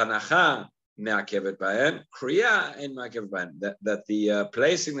he says hanacha me'akevet b'hem, kriya en me'akevet b'hem. That the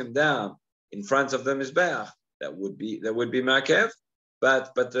placing them down in front of the mizbeach that would be me'akev.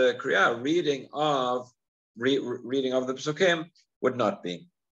 But the kriya reading of the psukim would not be.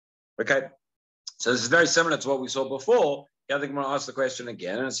 Okay, so this is very similar to what we saw before. The other Gemara asks the question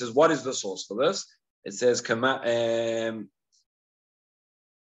again, and it says, "What is the source for this?" It says,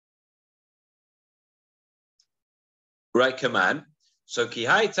 right, command. So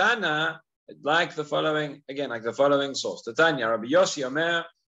kihai tana, like the following source. The Tanya, Rabbi Yossi Omer,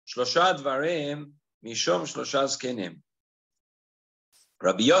 shlosha dvarim mishom shlosha zkenim.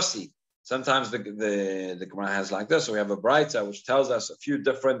 Rabbi Yossi, sometimes the Gemara has like this. So we have a Braita which tells us a few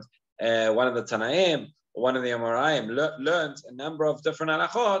different, one of the Tanaim, or one of the Amoraim learned a number of different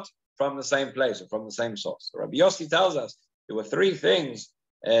halachot from the same place or from the same source. So Rabbi Yossi tells us there were three things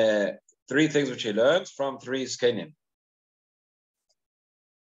which he learned from three skenim.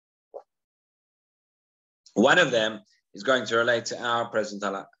 One of them is going to relate to our present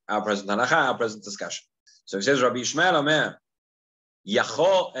halacha, our present discussion. So he says, Rabbi Yishmael Omer,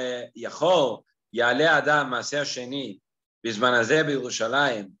 Yachol Ya'ale Adam Maaser Sheni Bizman Hazeh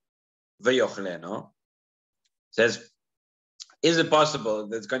B'Yerushalayim V'Yochleno. Says, is it possible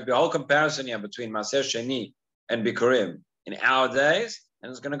there's going to be a whole comparison here between Maaser Sheni and Bikurim in our days? And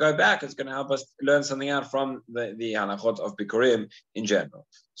it's going to go back. It's going to help us learn something out from the halachot of Bikurim in general.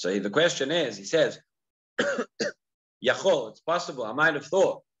 So the question is, he says, Yachol, it's possible, I might have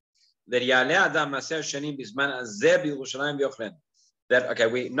thought, that Ya'ale Adam Maaser Sheni Bizman Hazeh B'Yerushalayim V'Yochleno. That, okay,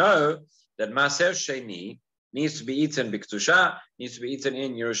 we know that Maaser Sheni needs to be eaten B'Ktusha, needs to be eaten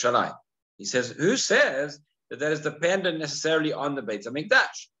in Yerushalayim. He says, who says that is dependent necessarily on the Beit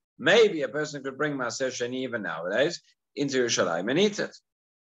HaMikdash? Maybe a person could bring Maaser Sheni even nowadays into Yerushalayim and eat it.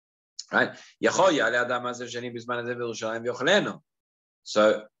 Right? Yachol Ya'ale Adam Maaser Sheni Bizman Hazeh B'Yerushalayim V'Yochleno.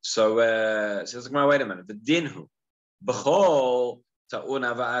 So says, wait a minute. The dinhu b'chol ta'un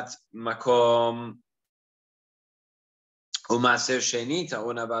avat makom u'maser sheni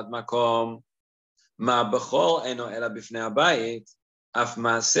ta'un avat makom ma b'chol eno ela b'fnei habayit af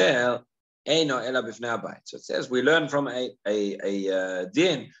maser eno ela b'fnei habayit. So it says we learn from a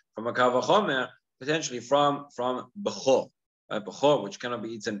din from a kal v'chomer potentially from b'chol, right? B'chol, which cannot be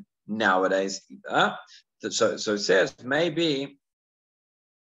eaten nowadays either. So it says maybe.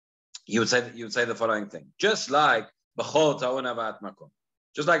 You would say the following thing: just like b'chol ta'un havat makom,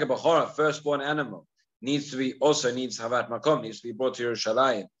 just like a b'chor, a firstborn animal, needs havat makom, needs to be brought to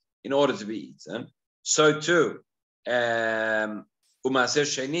Yerushalayim in order to be eaten. So too, u'maaser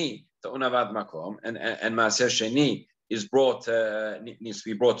sheni ta'un havat makom, and maaser sheni is needs to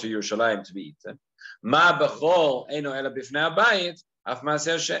be brought to Yerushalayim to be eaten. Ma b'chol eino ela b'fnei habayit, af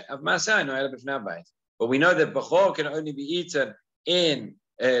maaser eino ela b'fnei habayit. But we know that b'chol can only be eaten in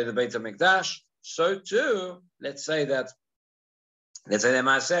the Beit HaMikdash. So too, let's say that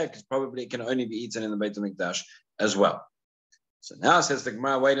Maaser probably can only be eaten in the Beit HaMikdash as well. So now says the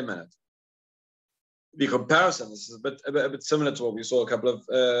Gemara, wait a minute. The comparison, this is a bit similar to what we saw a couple of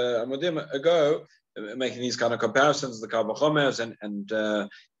Amodim ago, making these kind of comparisons, the Kal V'Chomers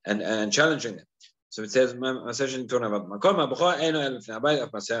and challenging them. So it says, so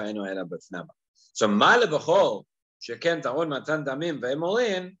Ma'ale B'chol sheken ta'on matan damim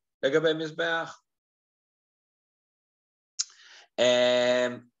ve'emolin legabei mizbeach.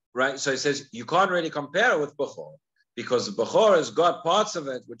 Right, so it says you can't really compare it with Bechor because the Bechor has got parts of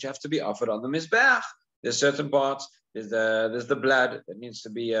it which have to be offered on the mizbeach. There's certain parts. There's the blood that needs to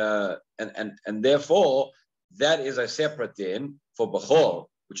be and therefore that is a separate din for Bechor,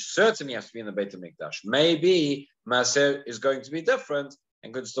 which certainly has to be in the Beit HaMikdash. Maybe Maaser is going to be different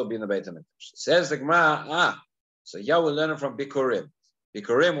and could still be in the Beit HaMikdash. Says the Gemara, so yeah, we'll learn it from Bikurim.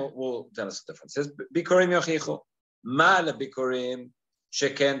 Bikurim will tell us the difference. It says Bikurim yochichu. Ma le Bikurim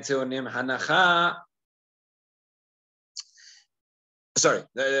sheken teonim hanacha. Sorry,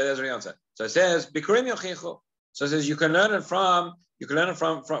 there's the answer. So it says Bikurim yochichu. So it says you can learn it from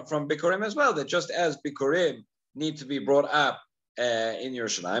Bikurim as well. That just as Bikurim need to be brought up in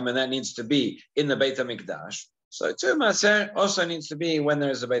Yerushalayim, and that needs to be in the Beit HaMikdash. So too, Maaser also needs to be when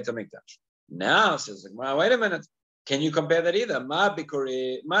there is a Beit HaMikdash. Now, says the Gemara, wait a minute. Can you compare that either? Ma le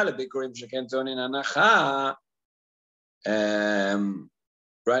bikurim sheken tonin anacha.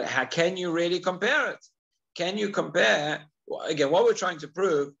 Right? How can you really compare it? Can you compare? Well, again, what we're trying to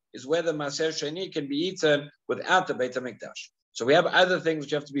prove is whether Maaser Sheni can be eaten without the Beit HaMikdash. So we have other things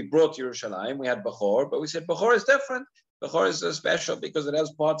which have to be brought to Yerushalayim. We had Bechor, but we said Bechor is different. Bechor is special because it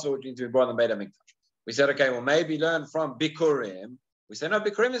has parts of which need to be brought in the Beit HaMikdash. We said, okay, well, maybe learn from Bikurim. We say, no,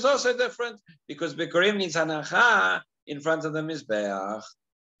 Bikurim is also different because Bikurim needs hanacha in front of the Mizbeach.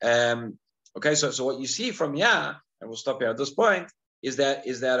 Okay, so what you see from here, and we'll stop here at this point, is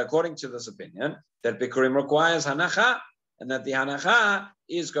that according to this opinion, that Bikurim requires hanacha, and that the hanacha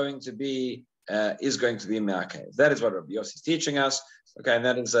is going to be Me'akev. That is what Rabbi Yossi is teaching us. Okay, and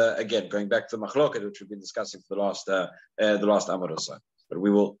that is again going back to the Machloket, which we've been discussing for the last Amud or so. But we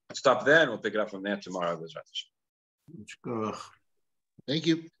will stop there and we'll pick it up from there tomorrow. Thank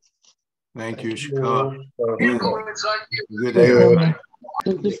you. Thank you, Shikar. Good day, everybody.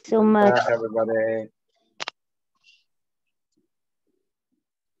 Thank you so much. Everybody.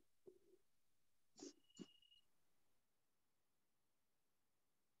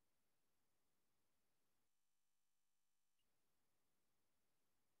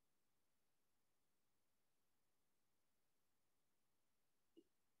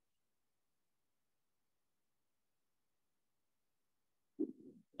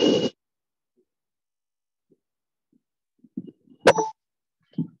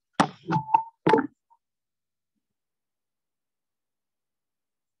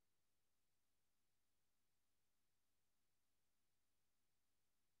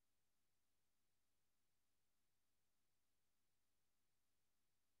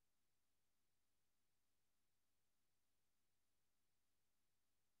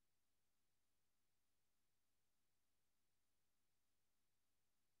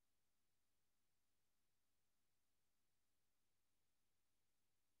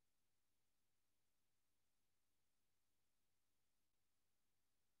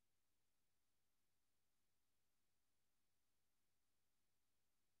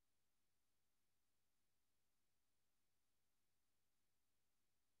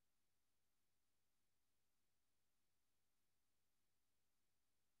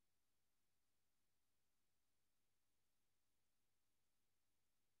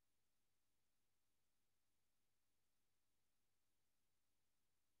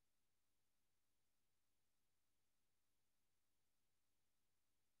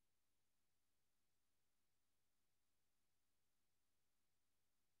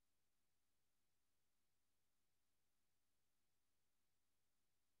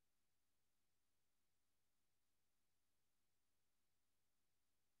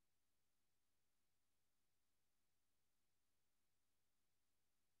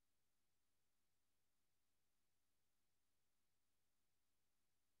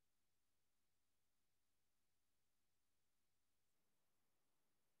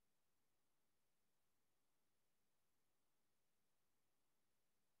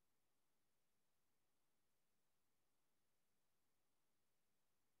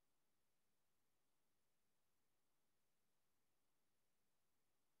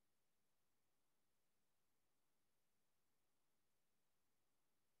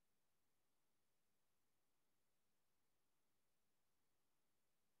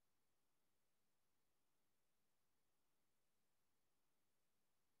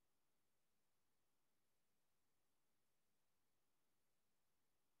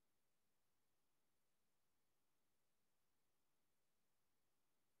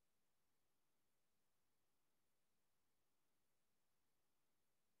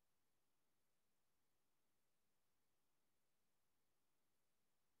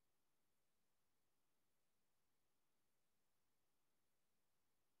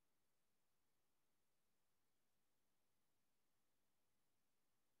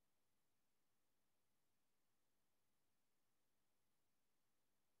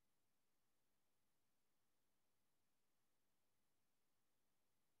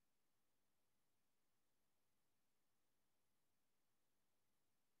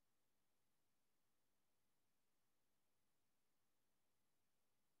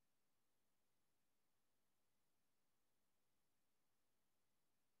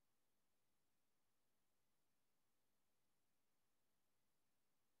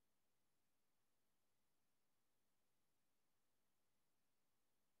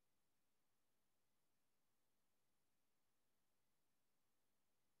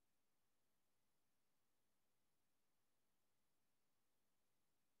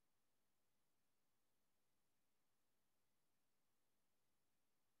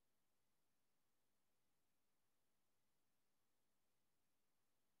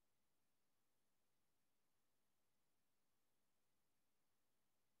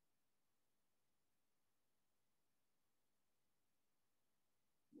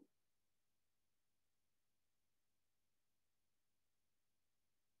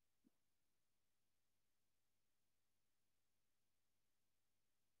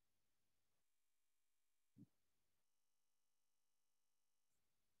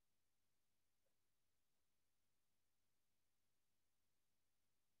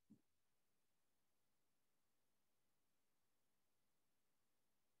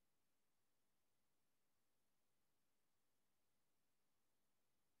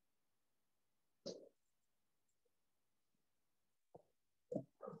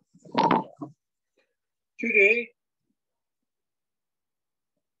 Judy,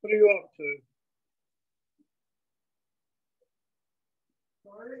 what are you up to?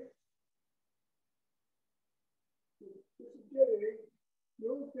 Sorry? Judy,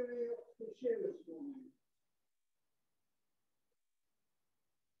 you're going up to Shiur this morning.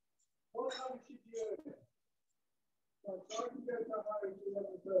 What time should you do it? So I can go to home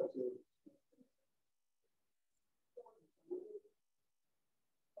to 11:30.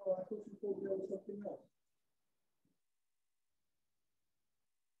 Oh, I thought you called me on something else.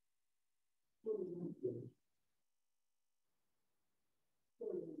 What are you doing?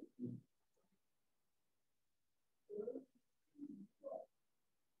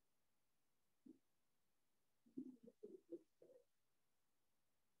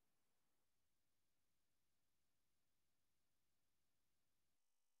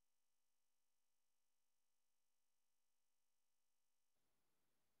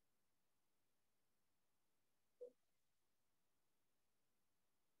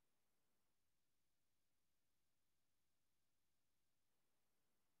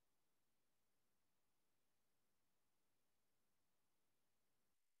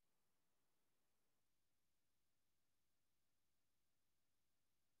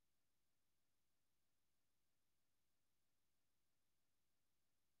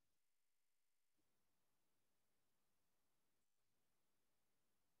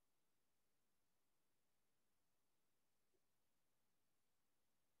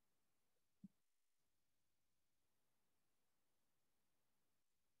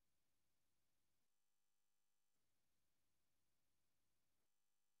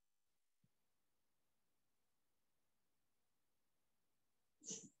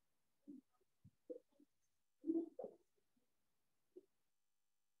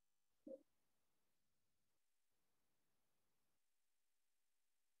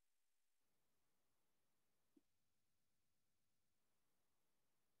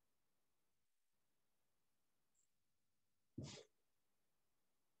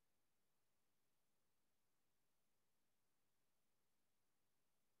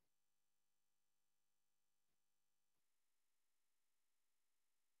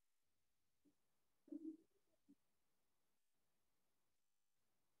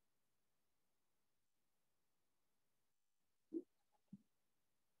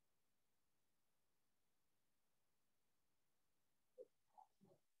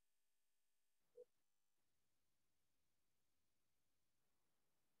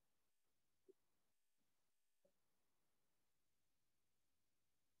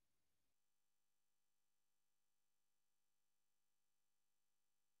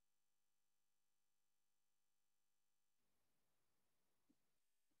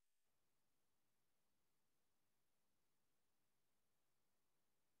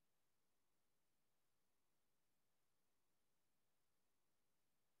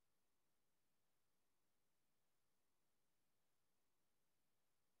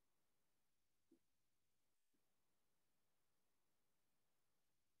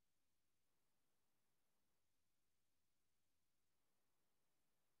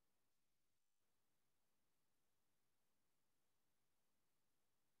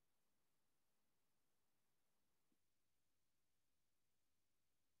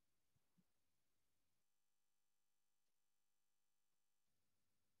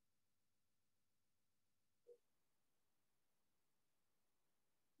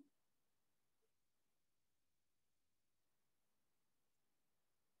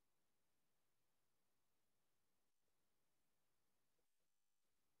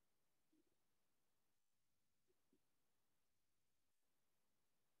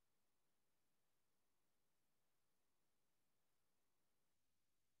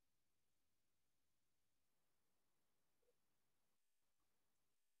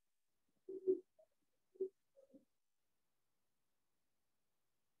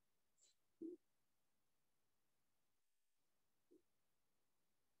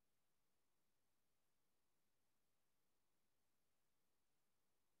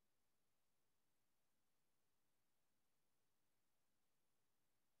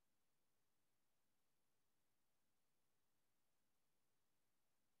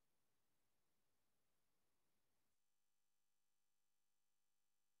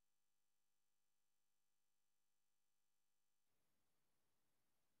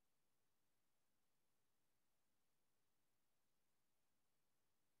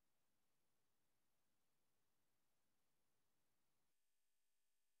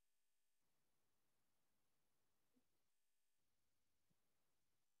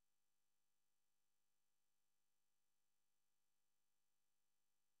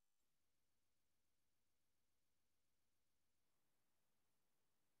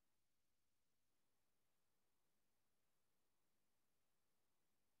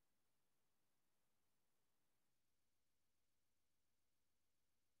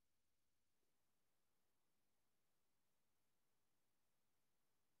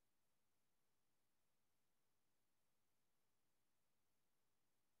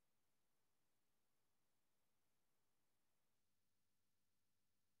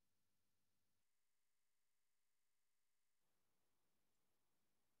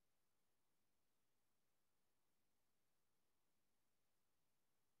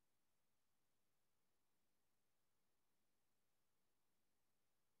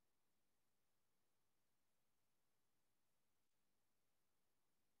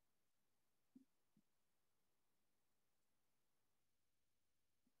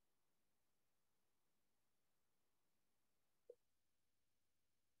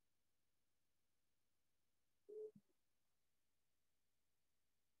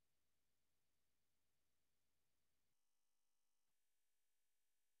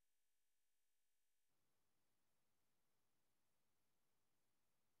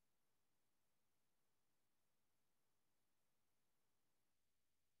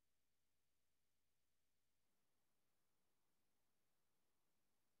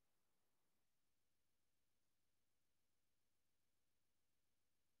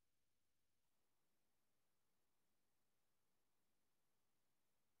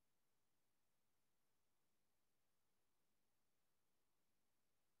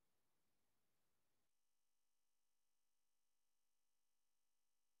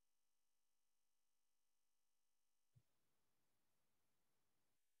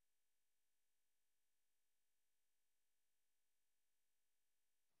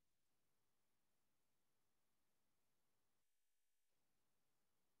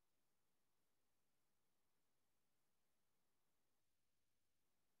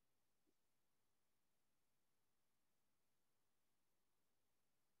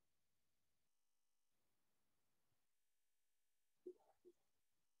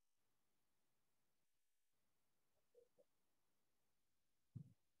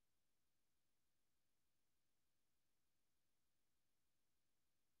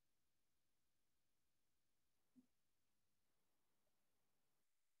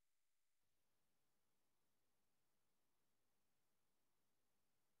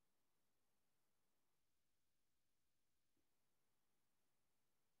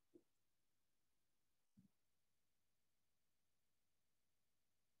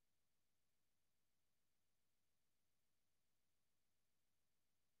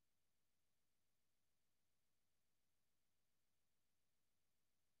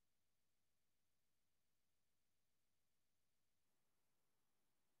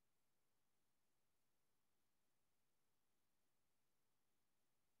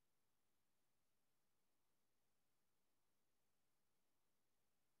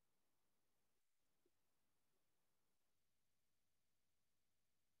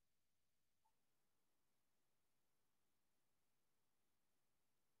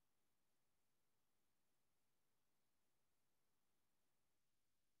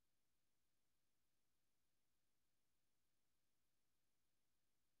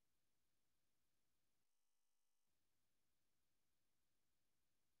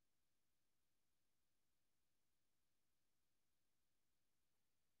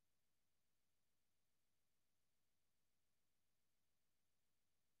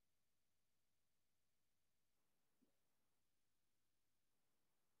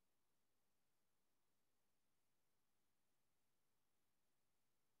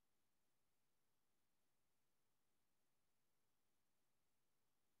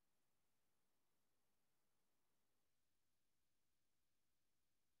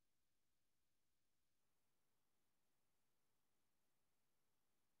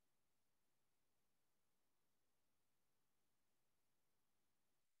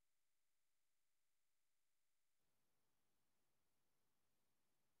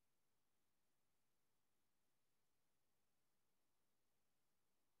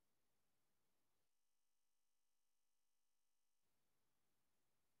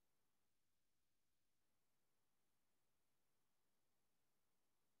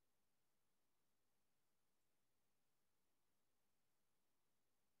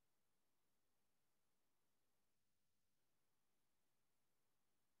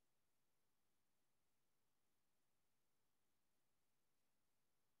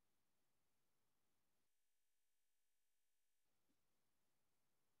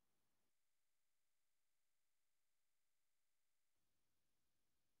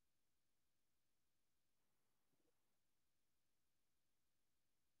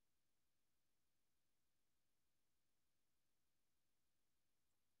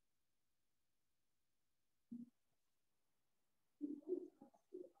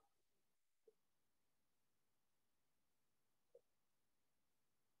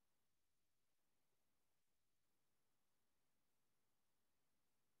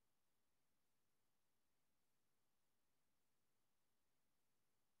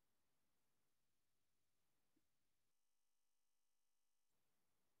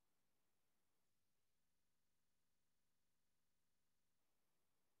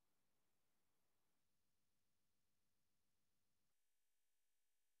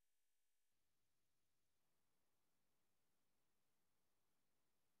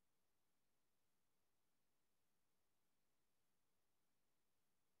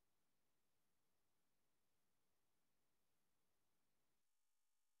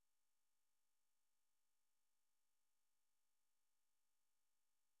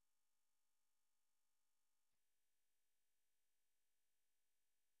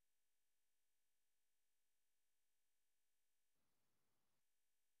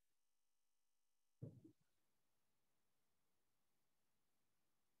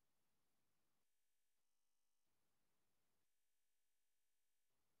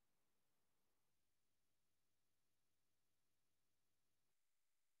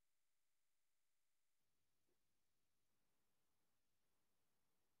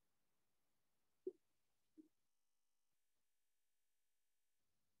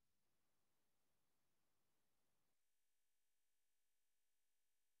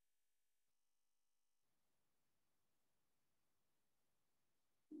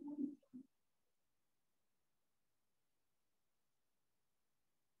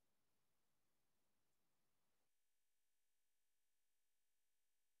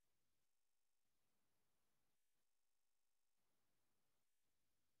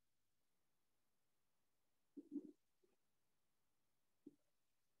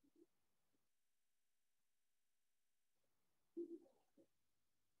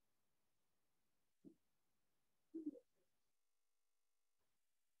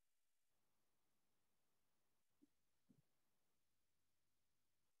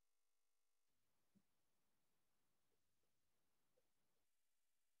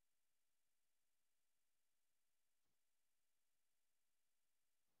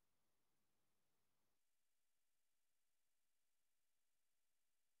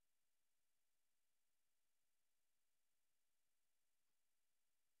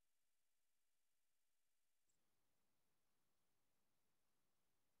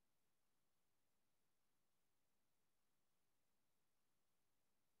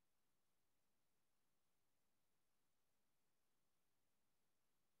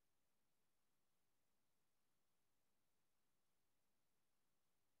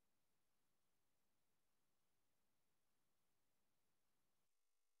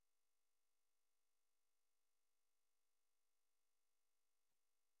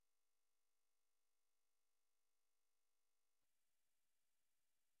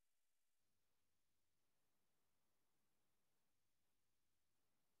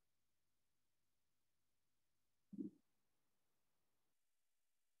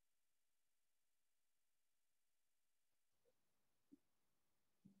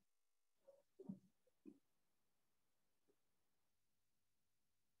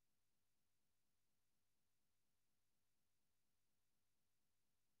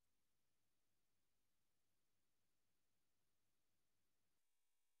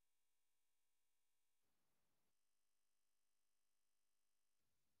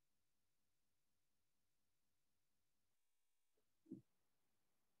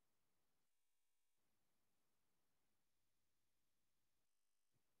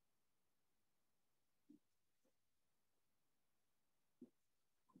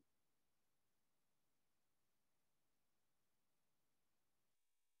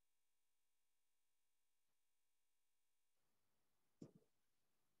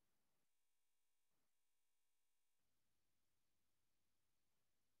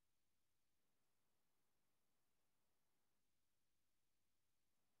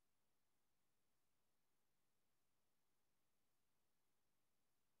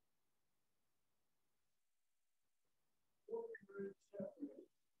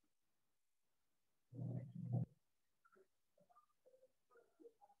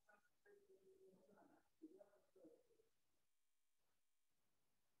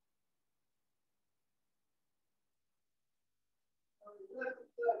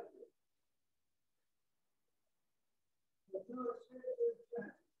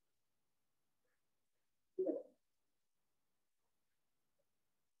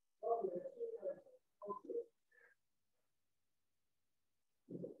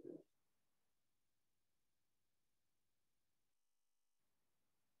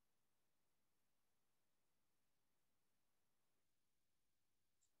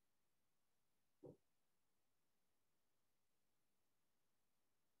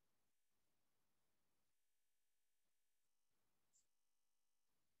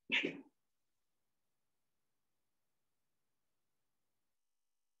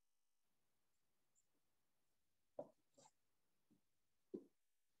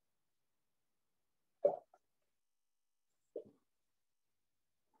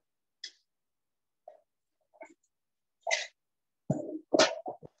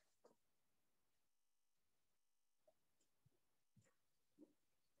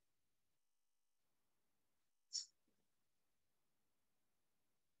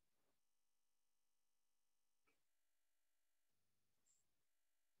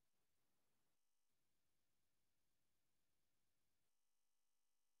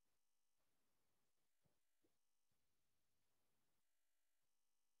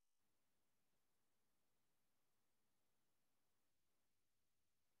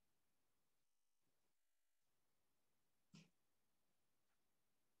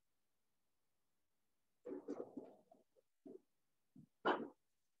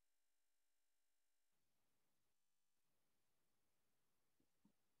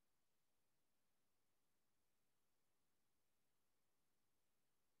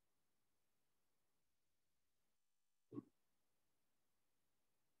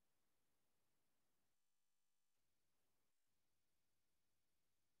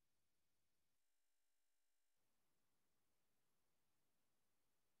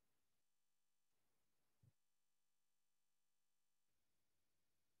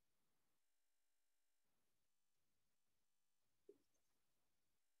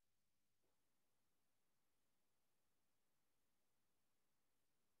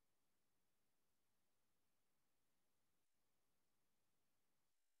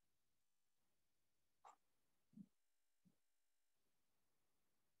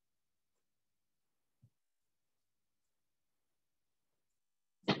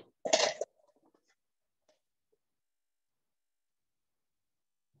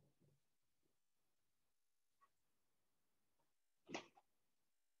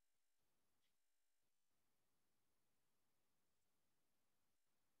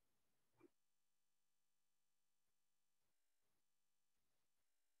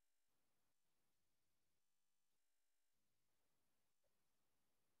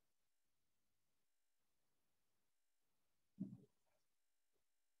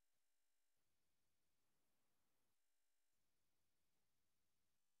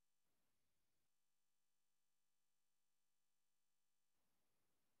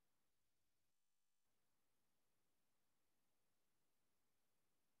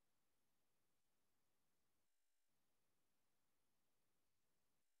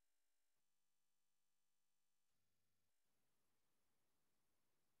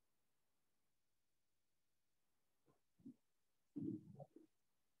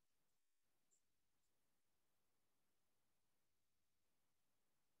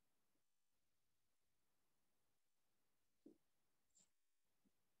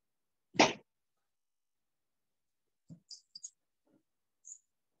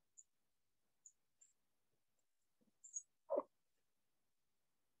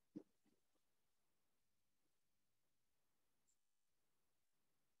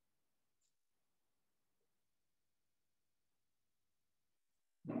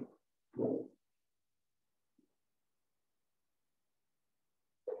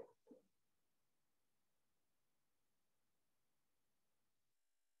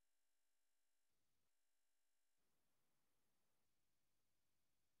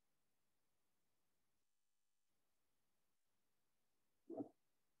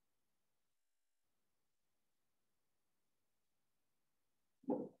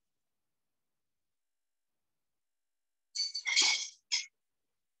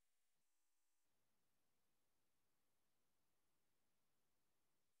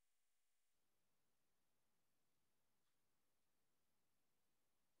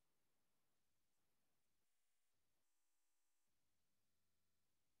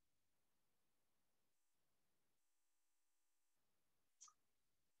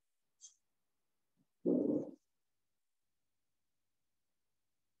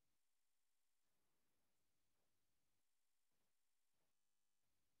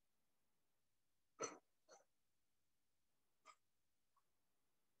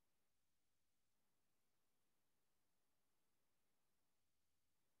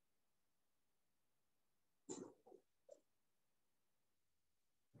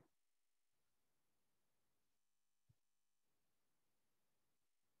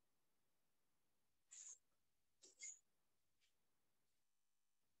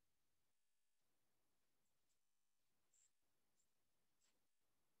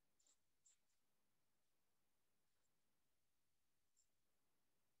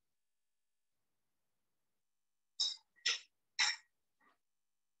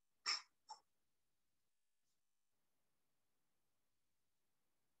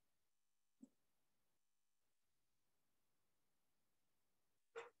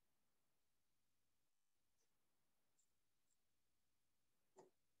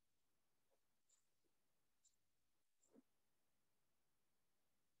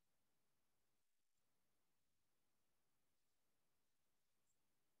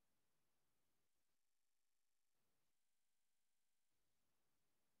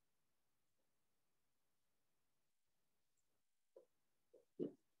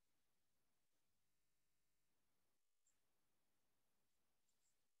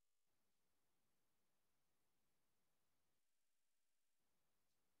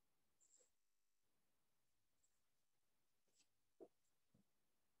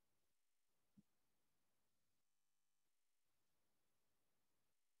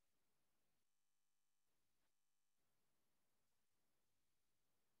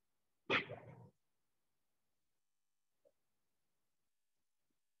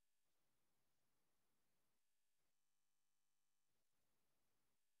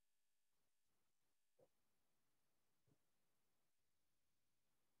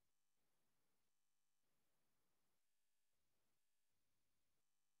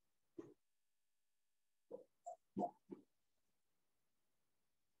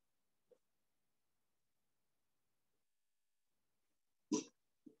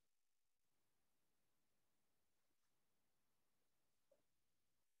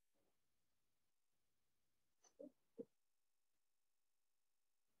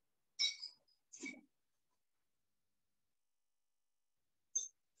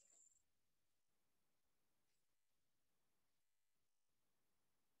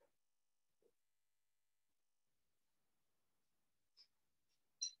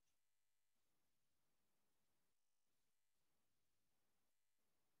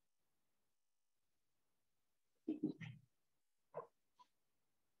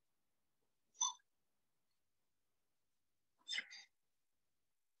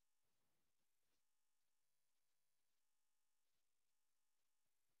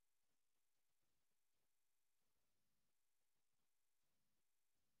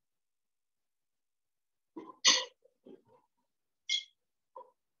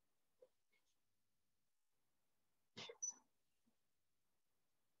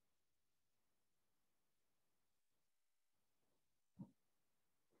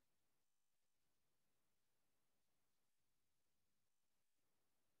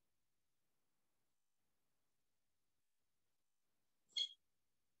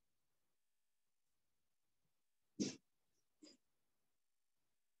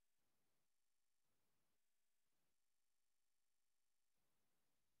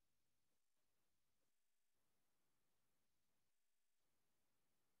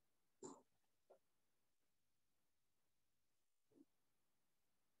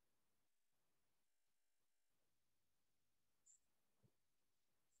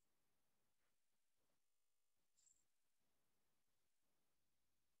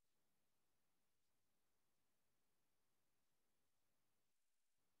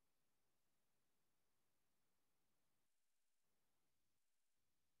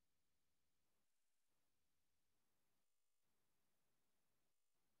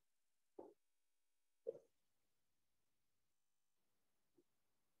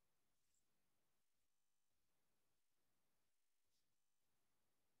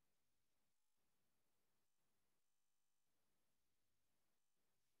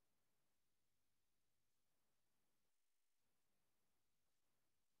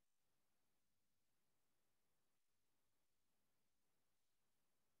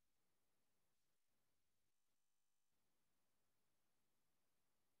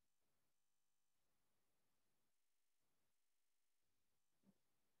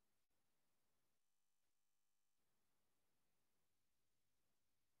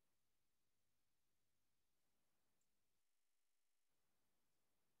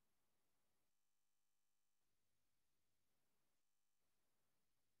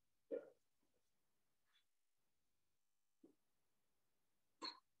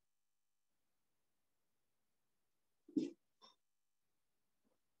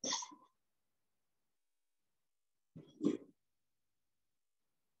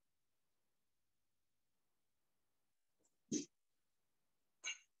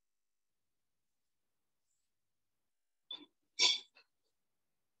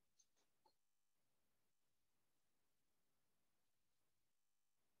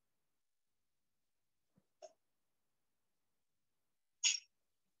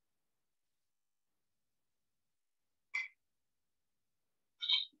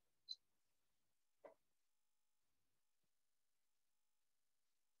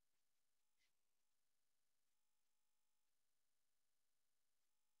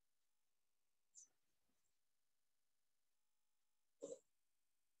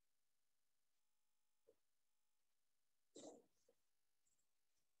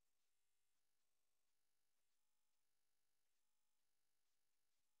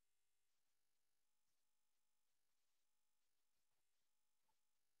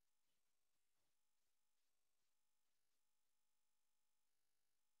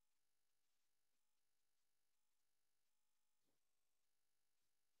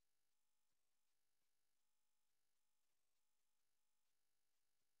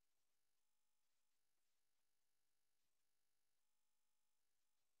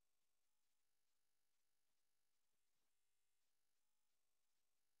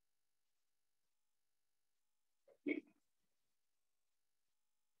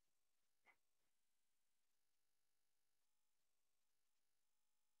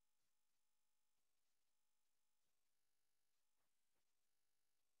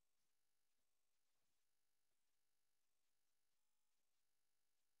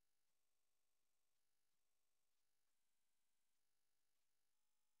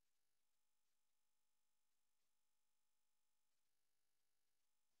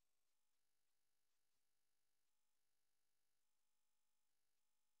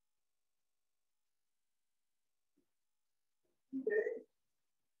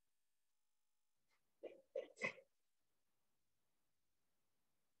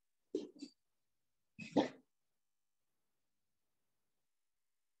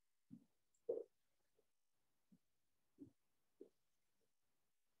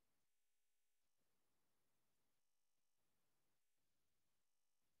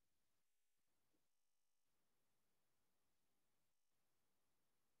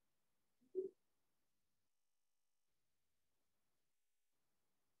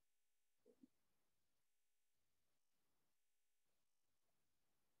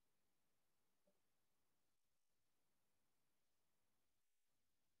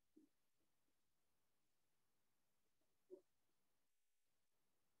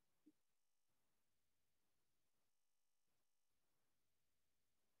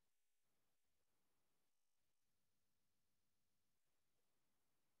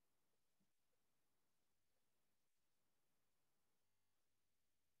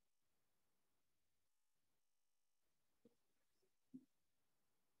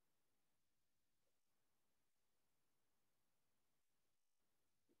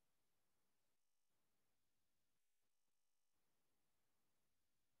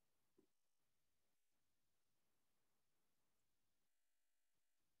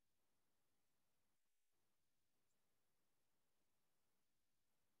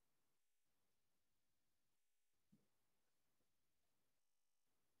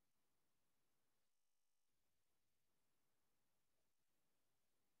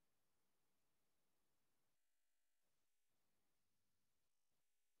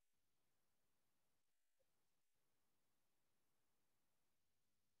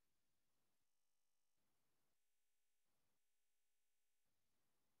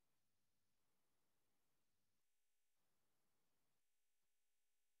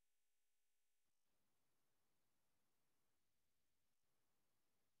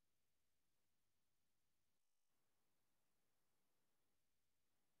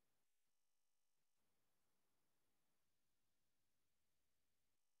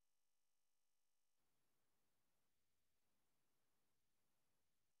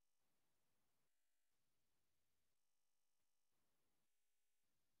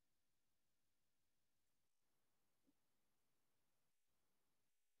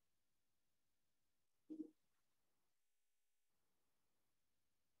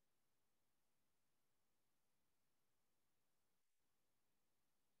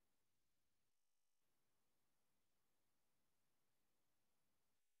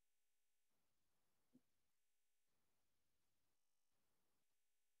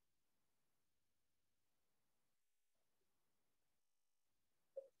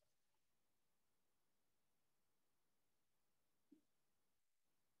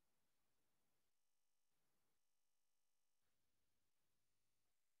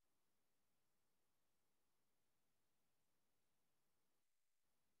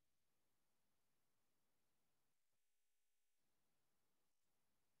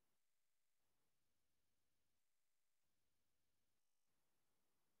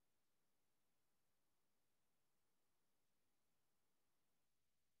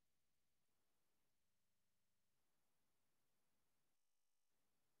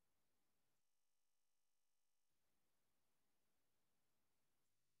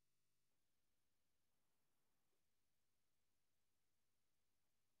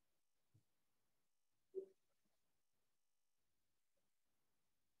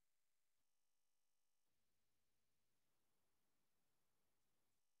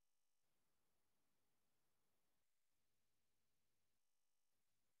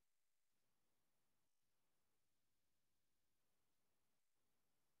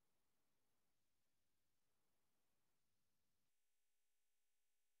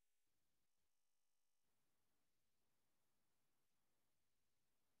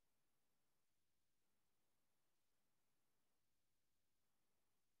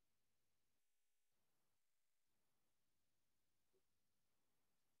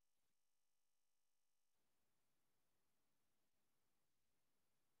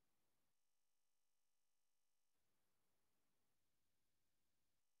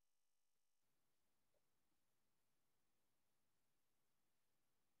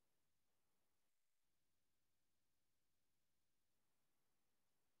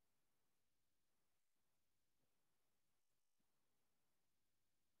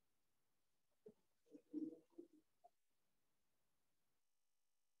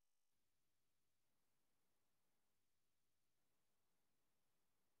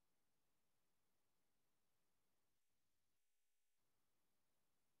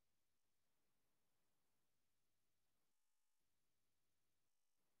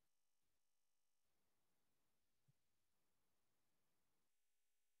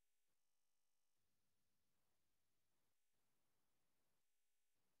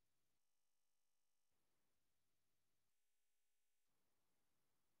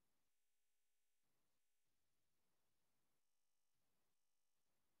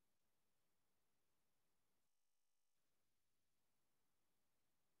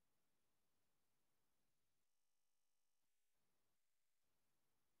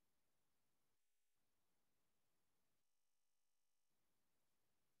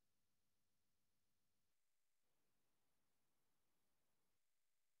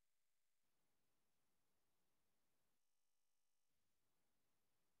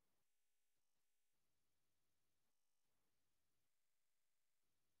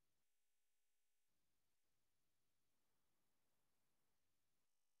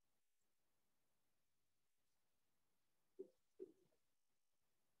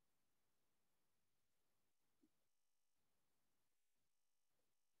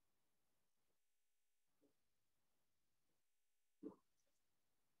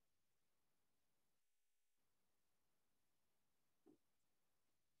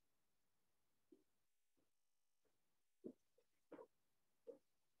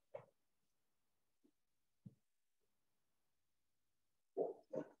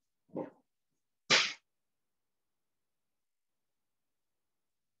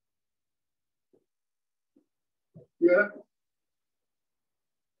 Yeah.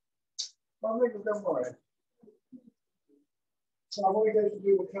 I'll make it them way. So I want to get to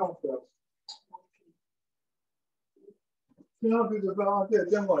do the count first. Can I do the volunteer?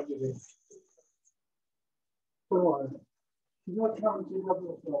 Then what do you think? Come on. You're not counting to have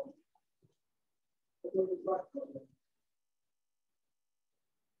yourself.